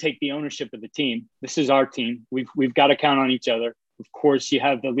ways, are going to take the ownership of the team. This is our team. We've got to count on each other. Of course, you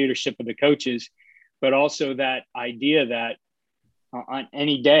have the leadership of the coaches, but also that idea that on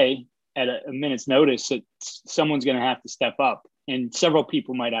any day at a minute's notice, that someone's going to have to step up, and several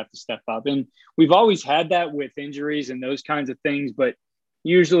people might have to step up. And we've always had that with injuries and those kinds of things, but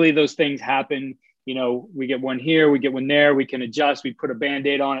usually those things happen. We get one here, we get one there, we can adjust, we put a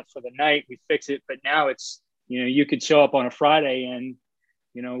Band-Aid on it for the night, we fix it. But now it's, you could show up on a Friday and,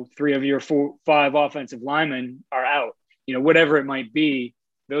 3 of your 5 offensive linemen are out, whatever it might be.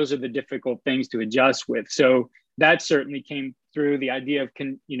 Those are the difficult things to adjust with. So that certainly came through, the idea of,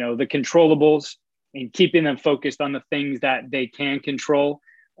 the controllables and keeping them focused on the things that they can control.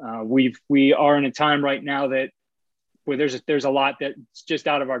 We are in a time right now where there's a lot that's just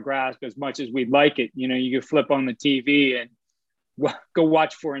out of our grasp as much as we'd like it. You can flip on the TV and go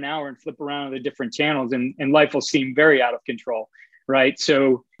watch for an hour and flip around the different channels, and life will seem very out of control, right?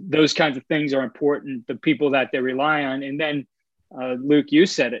 So those kinds of things are important, the people that they rely on. And then Luke, you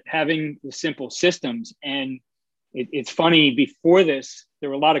said it, having the simple systems. And it's funny, before this, there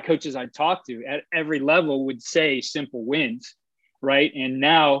were a lot of coaches I talked to at every level would say simple wins, right? And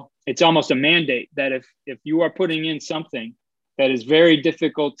now it's almost a mandate that if you are putting in something that is very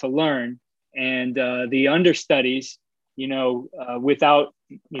difficult to learn, and the understudies, without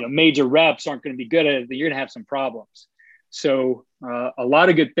major reps aren't going to be good at it, you're going to have some problems. So a lot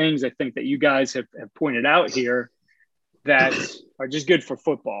of good things I think that you guys have pointed out here that are just good for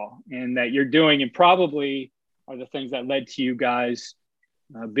football and that you're doing, and probably are the things that led to you guys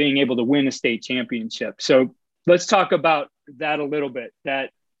being able to win a state championship. So let's talk about that a little bit,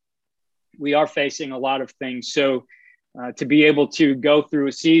 that we are facing a lot of things. So to be able to go through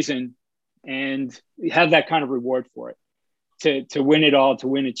a season and have that kind of reward for it, to win it all, to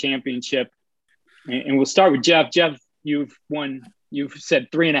win a championship. And we'll start with Jeff. Jeff, you've said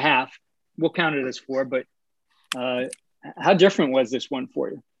 3.5. We'll count it as 4, but how different was this one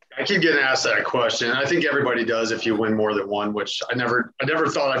for you? I keep getting asked that question. I think everybody does if you win more than one, which I never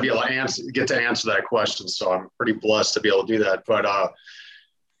thought I'd be able to get to answer that question. So I'm pretty blessed to be able to do that. But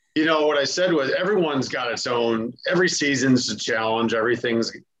what I said was everyone's got its own. Every season's a challenge.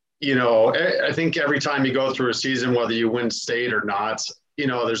 Everything's, I think every time you go through a season, whether you win state or not,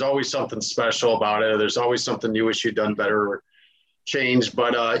 there's always something special about it. There's always something you wish you'd done better or changed.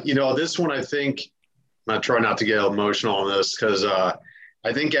 But this one, I think, I try not to get emotional on this because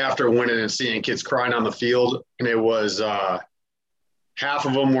I think after winning and seeing kids crying on the field, and it was half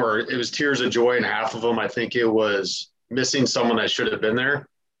of them it was tears of joy, and half of them, I think it was missing someone that should have been there.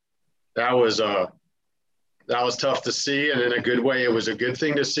 That was tough to see. And in a good way, it was a good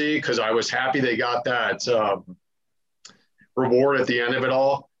thing to see because I was happy they got that reward at the end of it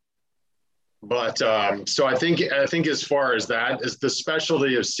all. But so I think as far as that is the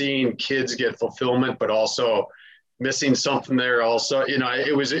specialty of seeing kids get fulfillment, but also missing something there also,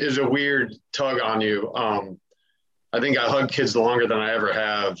 it was a weird tug on you. I think I hugged kids longer than I ever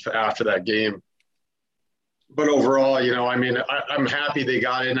have after that game. But overall, I'm happy they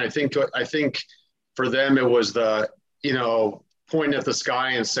got it. And I think for them, it was the, pointing at the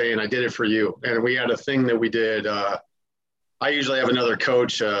sky and saying, I did it for you. And we had a thing that we did. I usually have another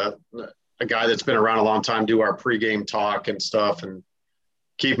coach, a guy that's been around a long time, do our pregame talk and stuff and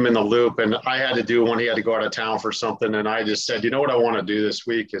keep him in the loop. And I had to do one. He had to go out of town for something. And I just said, what I want to do this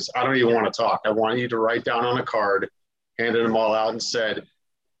week is I don't even want to talk. I want you to write down on a card, handed them all out and said,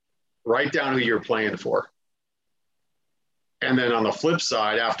 write down who you're playing for. And then on the flip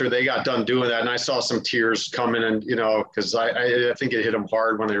side, after they got done doing that, and I saw some tears coming and, because I think it hit them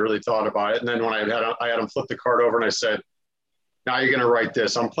hard when they really thought about it. And then when I had them flip the card over and I said, now you're going to write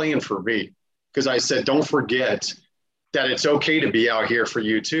this. I'm playing for me. Because I said, don't forget that it's okay to be out here for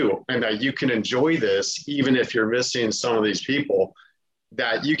you too. And that you can enjoy this, even if you're missing some of these people,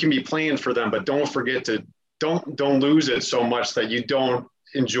 that you can be playing for them, but don't forget to don't lose it so much that you don't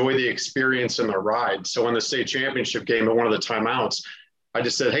enjoy the experience and the ride. So in the state championship game at one of the timeouts, I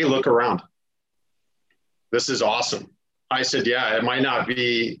just said, hey, look around. This is awesome. I said, yeah, it might not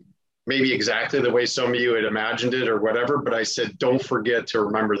be maybe exactly the way some of you had imagined it or whatever, but I said, don't forget to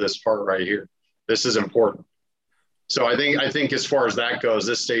remember this part right here. This is important. So I think as far as that goes,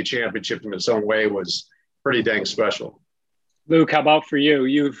 this state championship in its own way was pretty dang special. Luke, how about for you?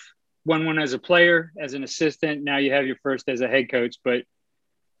 You've won one as a player, as an assistant. Now you have your first as a head coach, but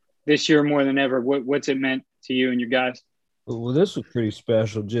this year more than ever, what's it meant to you and your guys? Well, this was pretty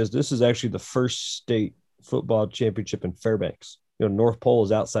special. This is actually the first state football championship in Fairbanks. North Pole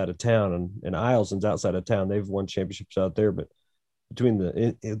is outside of town and Isleson's outside of town. They've won championships out there, but within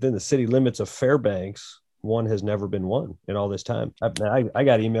the city limits of Fairbanks, one has never been won in all this time. I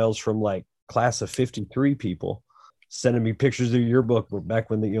got emails from like class of 53 people sending me pictures of the yearbook back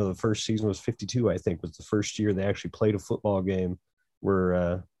when the first season was 52, I think was the first year they actually played a football game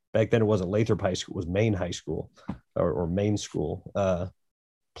where back then it wasn't Lathrop High School, it was Maine High School or Maine School,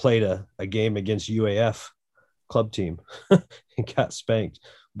 played a game against UAF club team and got spanked.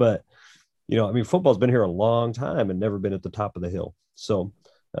 But, football's been here a long time and never been at the top of the hill. So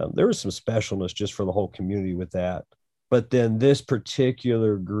there was some specialness just for the whole community with that. But then this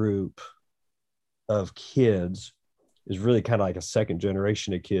particular group of kids is really kind of like a second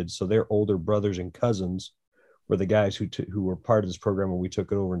generation of kids. So their older brothers and cousins were the guys who were part of this program when we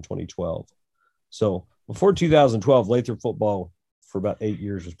took it over in 2012. So before 2012, Lathrop football for about 8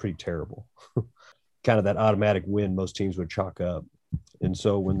 years was pretty terrible. Kind of that automatic win most teams would chalk up. And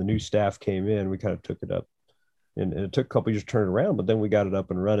so when the new staff came in, we kind of took it up. And it took a couple years to turn it around, but then we got it up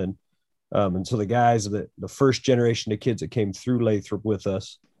and running. And so the guys, the first generation of kids that came through Lathrop with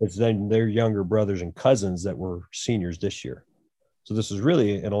us, it's then their younger brothers and cousins that were seniors this year. So this is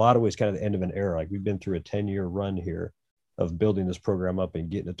really, in a lot of ways, kind of the end of an era. Like we've been through a 10-year run here of building this program up and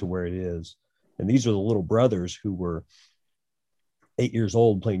getting it to where it is. And these are the little brothers who were 8 years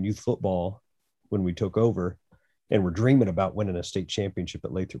old playing youth football when we took over, and were dreaming about winning a state championship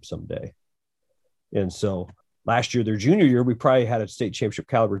at Lathrop someday. And so last year, their junior year, we probably had a state championship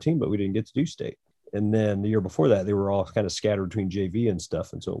caliber team, but we didn't get to do state. And then the year before that, they were all kind of scattered between JV and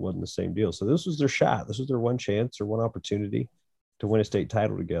stuff. And so it wasn't the same deal. So this was their shot. This was their one chance or one opportunity to win a state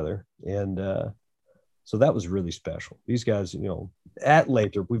title together. And so that was really special. These guys, you know, at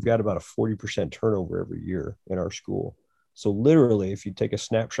Lathrop, we've got about a 40% turnover every year in our school. So literally, if you take a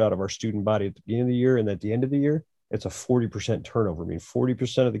snapshot of our student body at the beginning of the year and at the end of the year, it's a 40% turnover. I mean,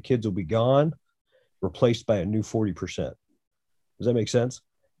 40% of the kids will be gone, replaced by a new 40%. Does that make sense?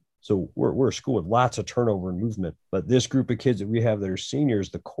 So we're a school with lots of turnover and movement. But this group of kids that we have that are seniors,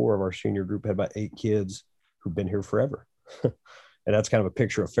 the core of our senior group had about 8 kids who've been here forever. And that's kind of a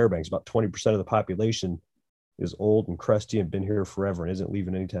picture of Fairbanks. About 20% of the population is old and crusty and been here forever and isn't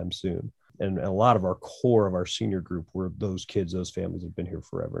leaving anytime soon. And a lot of our core of our senior group were those kids, those families have been here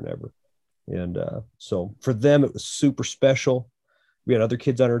forever and ever. And so for them, it was super special. We had other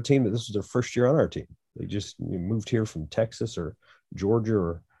kids on our team that this was their first year on our team. They just moved here from Texas or Georgia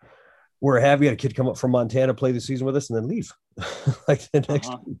or where have you. Had a kid come up from Montana, play the season with us, and then leave like the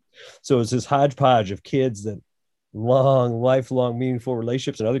next week. So it's this hodgepodge of kids that lifelong, meaningful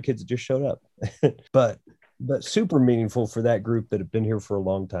relationships and other kids that just showed up. but super meaningful for that group that have been here for a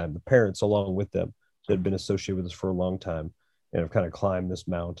long time. The parents along with them that have been associated with us for a long time and have kind of climbed this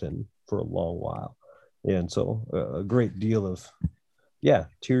mountain for a long while. And so a great deal of,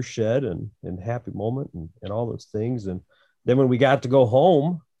 tears shed and happy moment and all those things. And then when we got to go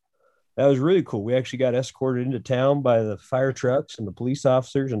home, that was really cool. We actually got escorted into town by the fire trucks and the police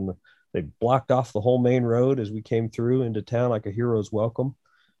officers, and they blocked off the whole main road as we came through into town like a hero's welcome,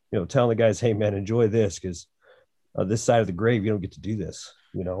 you know, telling the guys, hey man, enjoy this, because this side of the grave, you don't get to do this,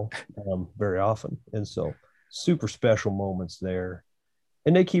 you know, very often. And so super special moments there.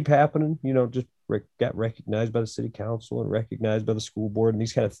 And they keep happening, you know, just got recognized by the city council and recognized by the school board and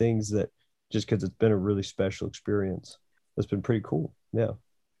these kind of things that just because it's been a really special experience. It's been pretty cool. Yeah.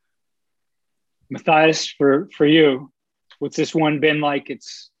 Matthias, for you, what's this one been like?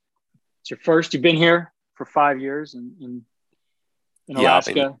 It's your first, you've been here for 5 years in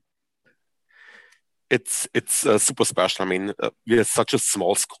Alaska. I mean, it's super special. I mean, we are such a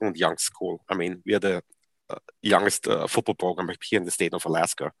small school and young school. I mean, we are the youngest football program here in the state of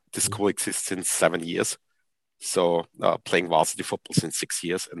Alaska. This school exists since 7 years. So playing varsity football since 6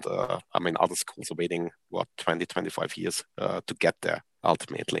 years. And I mean, other schools are waiting, 20, 25 years to get there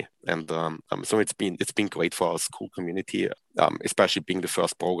ultimately. And so it's been great for our school community, especially being the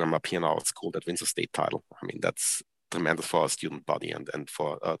first program up here in our school that wins a state title. I mean, that's tremendous for our student body and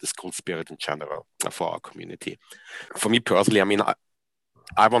for the school spirit in general, for our community. For me personally, I mean,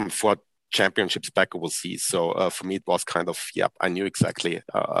 I won 4 championships back overseas. So for me, it was kind of, I knew exactly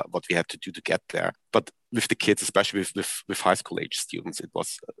what we had to do to get there. But with the kids, especially with high school age students, it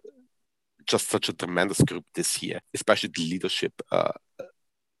was just such a tremendous group this year, especially the leadership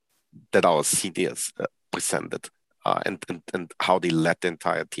that our seniors presented and how they led the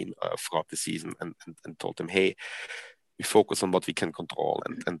entire team throughout the season and told them, hey, we focus on what we can control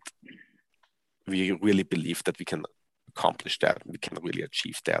and we really believe that we can accomplish that and we can really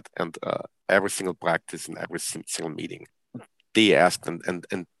achieve that. And every single practice and every single meeting, they asked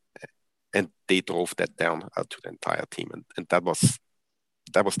and they drove that down to the entire team. And that was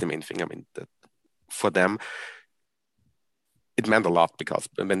the main thing. I mean, for them, it meant a lot because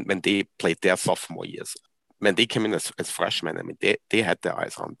when they played their sophomore years, when they came in as freshmen, I mean, they had their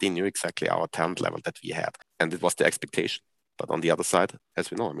eyes on. They knew exactly our talent level that we had, and it was the expectation. But on the other side, as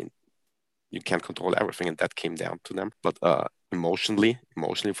we know, I mean, you can't control everything, and that came down to them. But emotionally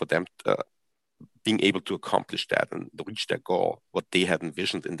for them, being able to accomplish that and reach their goal, what they had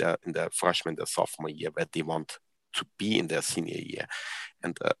envisioned in their freshman, their sophomore year, where they want to be in their senior year,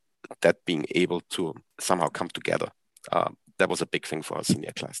 and that being able to somehow come together, that was a big thing for our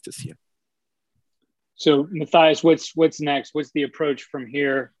senior class this year. So Matthias, what's next? What's the approach from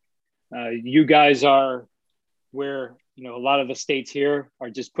here? You guys are where, you know, a lot of the states here are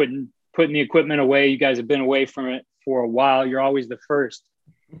just putting the equipment away. You guys have been away from it for a while. You're always the first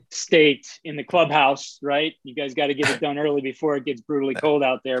state in the clubhouse, right? You guys got to get it done early before it gets brutally cold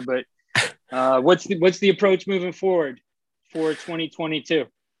out there. But what's the approach moving forward for 2022?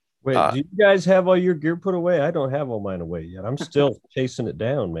 Wait, do you guys have all your gear put away? I don't have all mine away yet. I'm still chasing it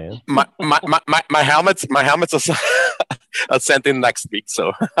down, man. My helmets are sent in next week,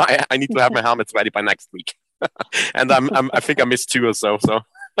 so I need to have my helmets ready by next week. And I think I missed 2 or so. So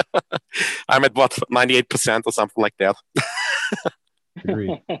I'm at 98% or something like that.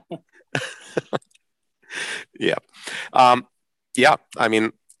 Agreed. Yeah. Yeah. I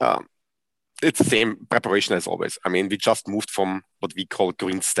mean, it's the same preparation as always. I mean, we just moved from what we call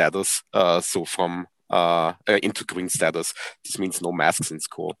green status. So from into green status. This means no masks in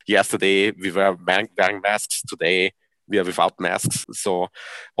school. Yesterday we were wearing masks. Today we are without masks. So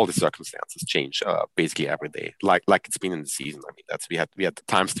all the circumstances change basically every day, like it's been in the season. I mean, we had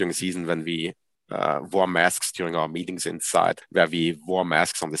times during the season when we wore masks during our meetings inside, where we wore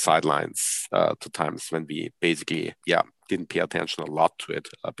masks on the sidelines, to times when we basically didn't pay attention a lot to it,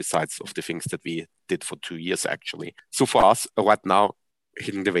 besides of the things that we did for 2 years actually. So for us right now,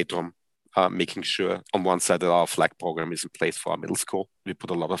 hitting the weight room, making sure on one side that our flag program is in place for our middle school. We put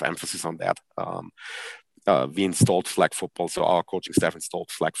a lot of emphasis on that. We installed flag football, so our coaching staff installed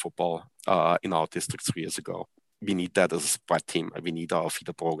flag football in our district 3 years ago. We need that as a spread team. We need our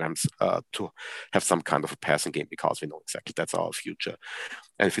feeder programs to have some kind of a passing game, because we know exactly that's our future.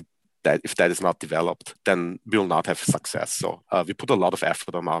 And if that is not developed, then we will not have success. So we put a lot of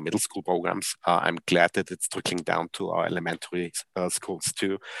effort on our middle school programs. I'm glad that it's trickling down to our elementary schools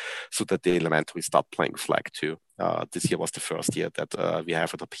too, so that the elementary start playing flag too. This year was the first year that we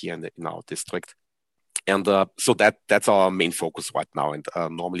have it up here in our district. And so that's our main focus right now. And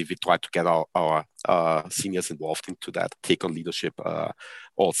normally we try to get our seniors involved into that, take on leadership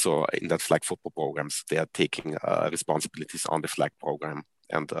also in that flag football programs. They are taking responsibilities on the flag program,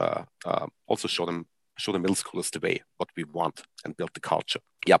 and also show the middle schoolers the way, what we want, and build the culture.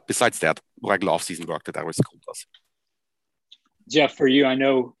 Yeah, besides that, regular off-season work that every school does. Jeff, for you, I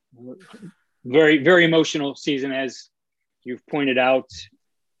know very, very emotional season, as you've pointed out.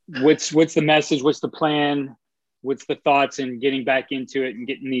 What's the message? What's the plan? What's the thoughts in getting back into it and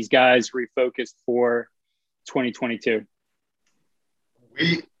getting these guys refocused for 2022?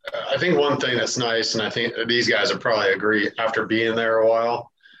 I think one thing that's nice, and I think these guys would probably agree, after being there a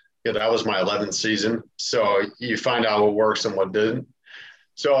while, that was my 11th season. So you find out what works and what didn't.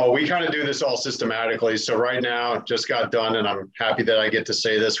 So we kind of do this all systematically. So right now, just got done, and I'm happy that I get to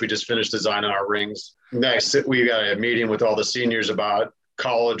say this. We just finished designing our rings. Next, we got a meeting with all the seniors about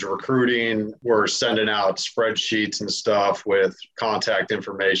college recruiting. We're sending out spreadsheets and stuff with contact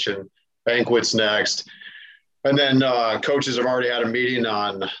information. Banquets next. And then coaches have already had a meeting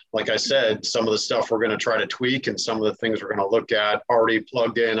on, like I said, some of the stuff we're going to try to tweak, and some of the things we're going to look at. Already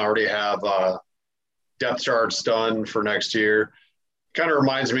plugged in, already have depth charts done for next year. Kind of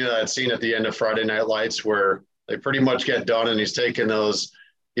reminds me of that scene at the end of Friday Night Lights where they pretty much get done and he's taking those,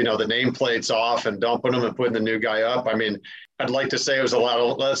 the nameplates off and dumping them and putting the new guy up. I mean, I'd like to say it was a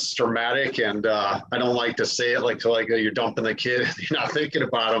lot less dramatic, and I don't like to say it like you're dumping the kid, you're not thinking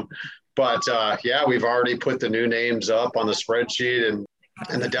about him. But we've already put the new names up on the spreadsheet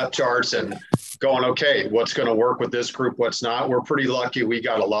and the depth charts, and going, okay, what's going to work with this group, what's not. We're pretty lucky. We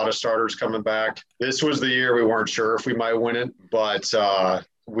got a lot of starters coming back. This was the year we weren't sure if we might win it, but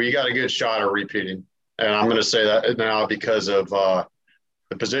we got a good shot at repeating. And I'm going to say that now because of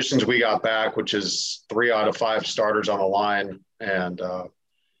the positions we got back, which is 3 out of 5 starters on the line. And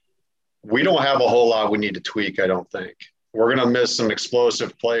we don't have a whole lot we need to tweak, I don't think. We're going to miss some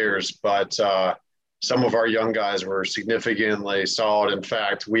explosive players, but some of our young guys were significantly solid. In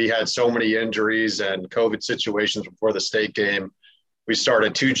fact, we had so many injuries and COVID situations before the state game. We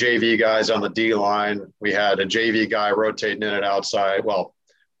started 2 JV guys on the D line. We had a JV guy rotating in and outside. Well,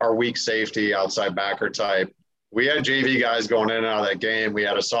 our weak safety, outside backer type. We had JV guys going in and out of that game. We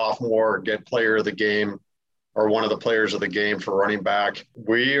had a sophomore get player of the game, or one of the players of the game for running back.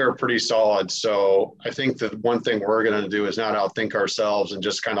 We are pretty solid. So I think the one thing we're going to do is not outthink ourselves and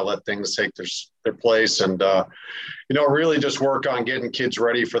just kind of let things take their place. And, really just work on getting kids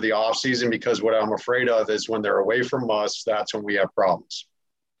ready for the off season, because what I'm afraid of is when they're away from us, that's when we have problems.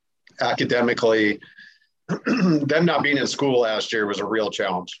 Academically, them not being in school last year was a real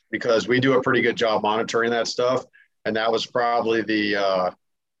challenge, because we do a pretty good job monitoring that stuff. And that was probably the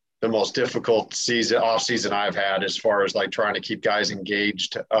most difficult off season I've had, as far as like trying to keep guys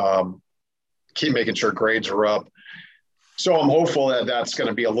engaged, keep making sure grades are up. So I'm hopeful that that's going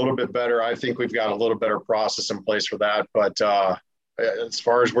to be a little bit better. I think we've got a little better process in place for that. But as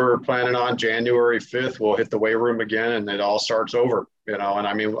far as we're planning on, January 5th, we'll hit the weight room again and it all starts over, and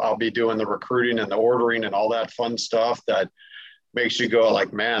I mean, I'll be doing the recruiting and the ordering and all that fun stuff that makes you go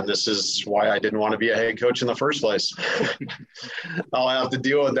like, man, this is why I didn't want to be a head coach in the first place. I'll have to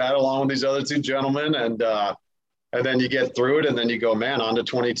deal with that along with these other 2 gentlemen. And then you get through it, and then you go, man, on to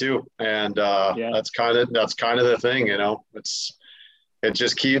 22. And that's kind of the thing, It's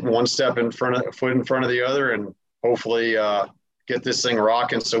just keep one foot in front of the other, and hopefully get this thing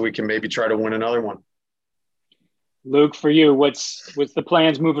rocking so we can maybe try to win another one. Luke, for you, what's the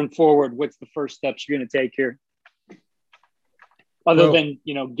plans moving forward? What's the first steps you're going to take here? Other than,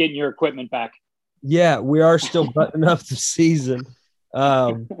 getting your equipment back. Yeah, we are still buttoning up the season.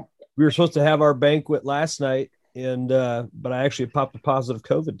 We were supposed to have our banquet last night, but I actually popped a positive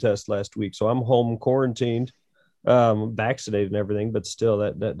COVID test last week. So I'm home quarantined, vaccinated and everything, but still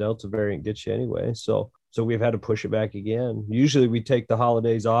that Delta variant gets you anyway. So we've had to push it back again. Usually we take the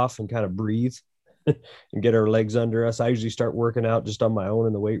holidays off and kind of breathe and get our legs under us. I usually start working out just on my own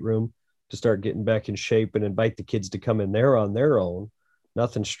in the weight room to start getting back in shape and invite the kids to come in there on their own.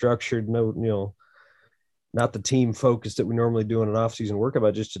 Nothing structured, not the team focus that we normally do in an off-season workout,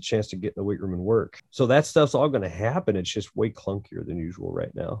 but just a chance to get in the weight room and work. So that stuff's all going to happen. It's just way clunkier than usual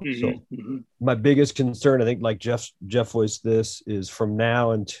right now. My biggest concern, I think, like Jeff voiced this, is from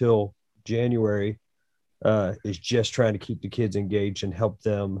now until January is just trying to keep the kids engaged and help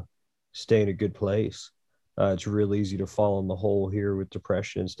them stay in a good place. It's real easy to fall in the hole here with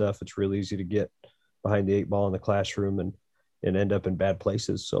depression and stuff. It's real easy to get behind the 8 ball in the classroom and end up in bad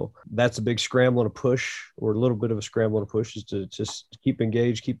places. So that's a big scramble and a push, or a little bit of a scramble and a push, is to just keep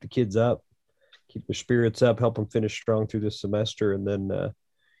engaged, keep the kids up, keep their spirits up, help them finish strong through this semester. And then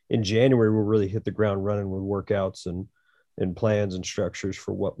in January, we'll really hit the ground running with workouts and plans and structures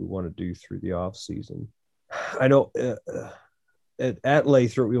for what we want to do through the off season. I know at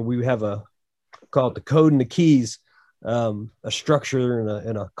Lathrop, we have call it the Code and the Keys, a structure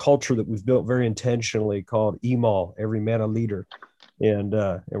and a culture that we've built very intentionally called EMAL, every man a leader. And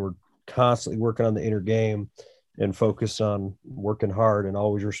we're constantly working on the inner game and focus on working hard and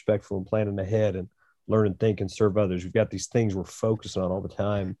always respectful and planning ahead and learn and think and serve others. We've got these things we're focusing on all the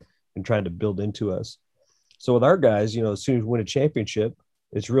time and trying to build into us. So with our guys, as soon as we win a championship,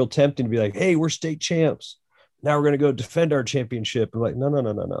 it's real tempting to be like, hey, we're state champs. Now we're going to go defend our championship. I'm like,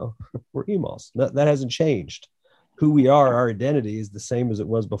 no. We're EMALs. That hasn't changed. Who we are, our identity is the same as it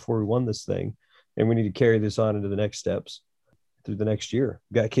was before we won this thing. And we need to carry this on into the next steps through the next year.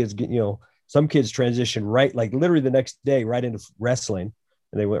 We've got kids some kids transition literally the next day right into wrestling,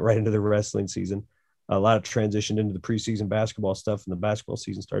 and they went right into the wrestling season. A lot of transitioned into the preseason basketball stuff, and the basketball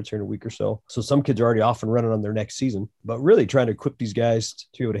season starts here in a week or so. So some kids are already off and running on their next season, but really trying to equip these guys to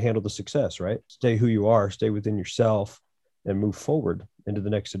be able to handle the success, right? Stay who you are, stay within yourself, and move forward into the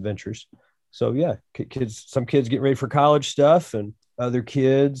next adventures. So yeah, some kids get ready for college stuff, and other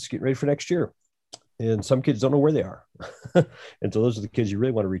kids get ready for next year. And some kids don't know where they are. And so those are the kids you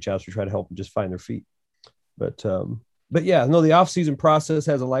really want to reach out to try to help them just find their feet. But yeah, no, the off-season process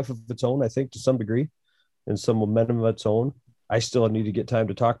has a life of its own, I think, to some degree, and some momentum of its own. I still need to get time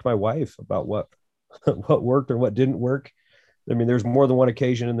to talk to my wife about what worked or what didn't work. I mean, there's more than one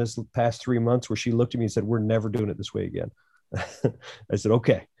occasion in this past 3 months where she looked at me and said, we're never doing it this way again. I said,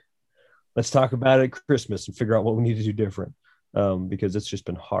 okay, let's talk about it at Christmas and figure out what we need to do different, because it's just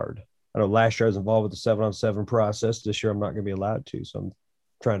been hard. I know last year I was involved with the 7-on-7 process. This year I'm not going to be allowed to. So I'm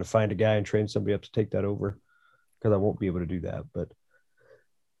trying to find a guy and train somebody up to take that over, because I won't be able to do that. But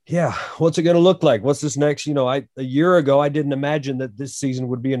yeah, what's it going to look like? What's this next? A year ago, I didn't imagine that this season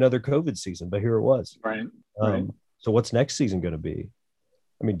would be another COVID season, but here it was. Right. So what's next season going to be?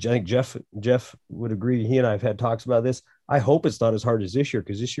 I mean, I think Jeff would agree. He and I have had talks about this. I hope it's not as hard as this year,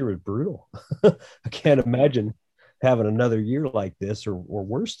 because this year was brutal. I can't imagine having another year like this or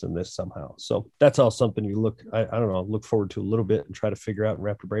worse than this somehow. So that's all something you look forward to a little bit and try to figure out and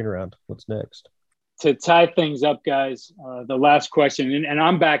wrap your brain around what's next. To tie things up, guys, the last question, and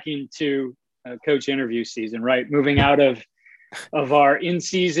I'm back into coach interview season, right? Moving out of our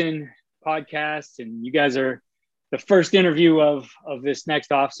in-season podcast, and you guys are the first interview of this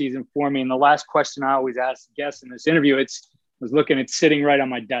next off season for me. And the last question I always ask guests in this interview, it's sitting right on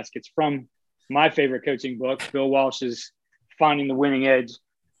my desk. It's from my favorite coaching book, Bill Walsh's Finding the Winning Edge.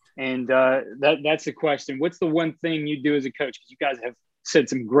 And that's the question. What's the one thing you do as a coach? Because you guys have said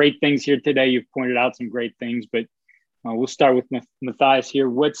some great things here today. You've pointed out some great things, but we'll start with Matthias here.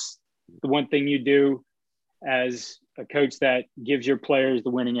 What's the one thing you do as a coach that gives your players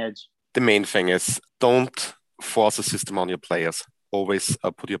the winning edge? The main thing is don't force a system on your players. Always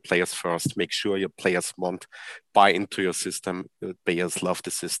put your players first. Make sure your players buy into your system. Your players love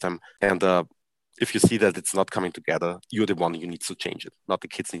the system. And if you see that it's not coming together, you're the one who needs to change it. Not the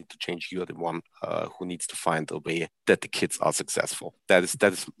kids need to change. You're the one who needs to find a way that the kids are successful. That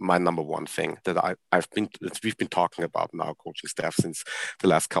is my number one thing that we've been talking about in our coaching staff since the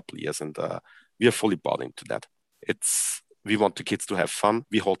last couple of years, and we are fully bought into that. It's we want the kids to have fun.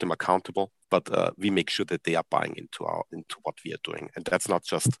 We hold them accountable, but we make sure that they are buying into what we are doing. And that's not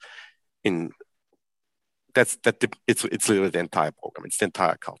just it's literally the entire program. It's the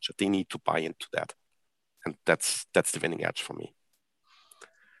entire culture. They need to buy into that. And that's the winning edge for me.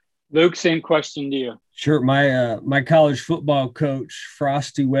 Luke, same question to you. Sure. My college football coach,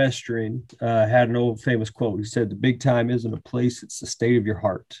 Frosty Westring, had an old famous quote. He said, "The big time isn't a place, it's the state of your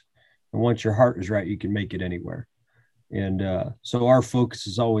heart. And once your heart is right, you can make it anywhere." And so our focus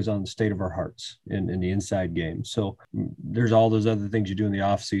is always on the state of our hearts in the inside game. So there's all those other things you do in the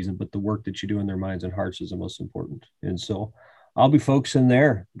off season, but the work that you do in their minds and hearts is the most important. And so I'll be focusing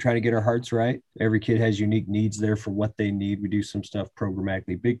there, trying to get our hearts right. Every kid has unique needs there for what they need. We do some stuff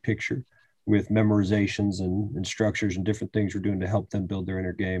programmatically, big picture, with memorizations and structures and different things we're doing to help them build their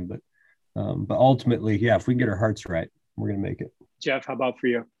inner game. But ultimately, yeah, if we can get our hearts right, we're going to make it. Jeff, how about for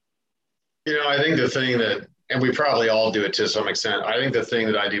you? I think the thing that, and we probably all do it to some extent, I think the thing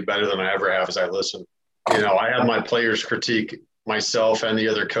that I do better than I ever have is I listen. I have my players critique myself and the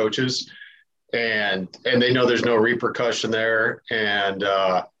other coaches, and they know there's no repercussion there. And,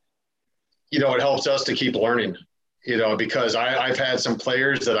 it helps us to keep learning, because I've had some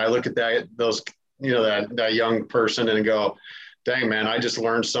players that I look at that young person and go, dang, man, I just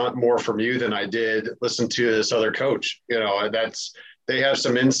learned more from you than I did listen to this other coach. They have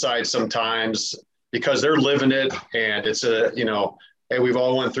some insight sometimes because they're living it. And it's hey, we've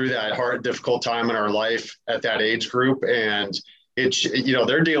all went through that difficult time in our life at that age group. And it's,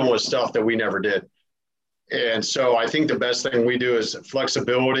 they're dealing with stuff that we never did. And so I think the best thing we do is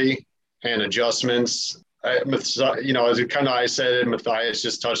flexibility and adjustments. As I said, and Matthias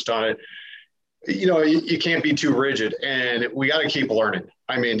just touched on it, you can't be too rigid, and we got to keep learning.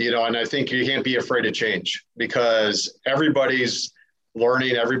 And I think you can't be afraid of change because everybody's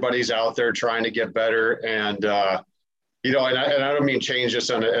learning, everybody's out there trying to get better. And, and I don't mean change just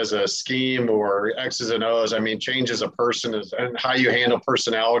as a scheme or X's and O's. I mean, change as a person and how you handle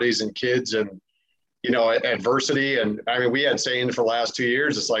personalities and kids and, adversity. And we had saying for the last 2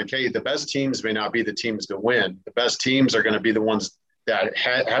 years, it's like, hey, the best teams may not be the teams to win. The best teams are going to be the ones that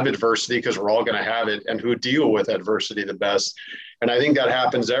have adversity because we're all going to have it and who deal with adversity the best. And I think that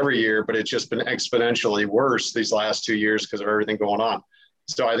happens every year, but it's just been exponentially worse these last 2 years because of everything going on.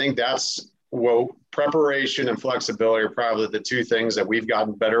 So I think that's preparation and flexibility are probably the two things that we've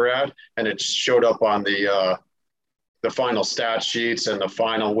gotten better at. And it showed up on the final stat sheets and the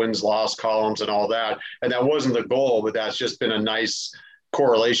final wins-loss columns and all that. And that wasn't the goal, but that's just been a nice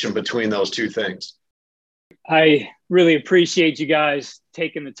correlation between those two things. I really appreciate you guys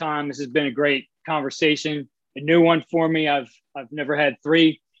taking the time. This has been a great conversation, a new one for me. I've never had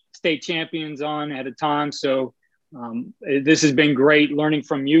 3 state champions on at a time. So this has been great learning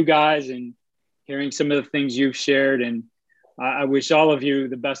from you guys and hearing some of the things you've shared. And I wish all of you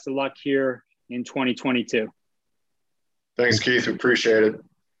the best of luck here in 2022. Thanks, Keith. We appreciate it.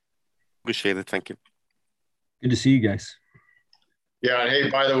 Appreciate it. Thank you. Good to see you guys. Yeah. And hey,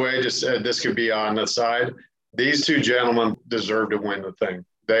 by the way, just this could be on the side. These two gentlemen deserve to win the thing.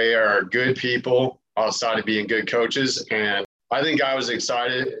 They are good people outside of being good coaches. And I think I was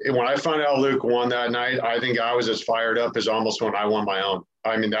excited. When I found out Luke won that night, I think I was as fired up as almost when I won my own.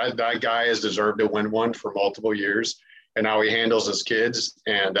 That guy has deserved to win one for multiple years and how he handles his kids.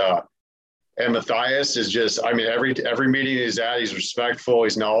 And Matthias is just, every meeting he's at, he's respectful,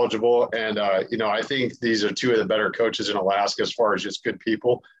 he's knowledgeable. And, I think these are two of the better coaches in Alaska as far as just good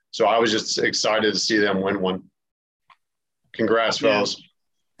people. So I was just excited to see them win one. Congrats, fellas.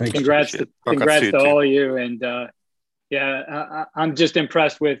 Thanks. Congrats to all of you. And I'm just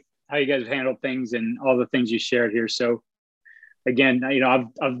impressed with how you guys handled things and all the things you shared here. So again,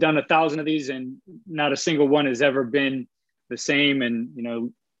 I've done 1,000 of these and not a single one has ever been the same.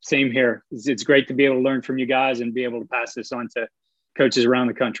 And, same here. It's great to be able to learn from you guys and be able to pass this on to coaches around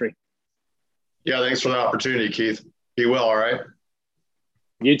the country. Yeah, thanks for the opportunity, Keith. Be well, all right?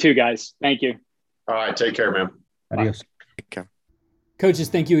 You too, guys. Thank you. All right, take care, man. Adios. Okay. Coaches,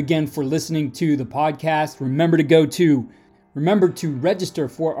 thank you again for listening to the podcast. Remember to register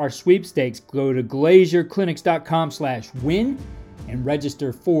for our sweepstakes. Go to glazierclinics.com/win and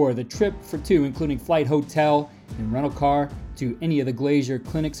register for the trip for 2, including flight, hotel, and rental car to any of the Glazier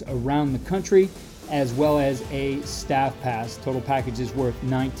clinics around the country, as well as a staff pass. Total package is worth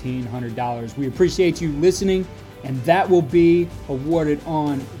 $1,900. We appreciate you listening, and that will be awarded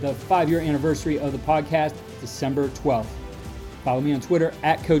on the 5-year anniversary of the podcast, December 12th. Follow me on Twitter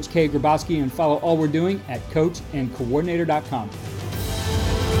 @Coach K. Grabowski and follow all we're doing at coachandcoordinator.com.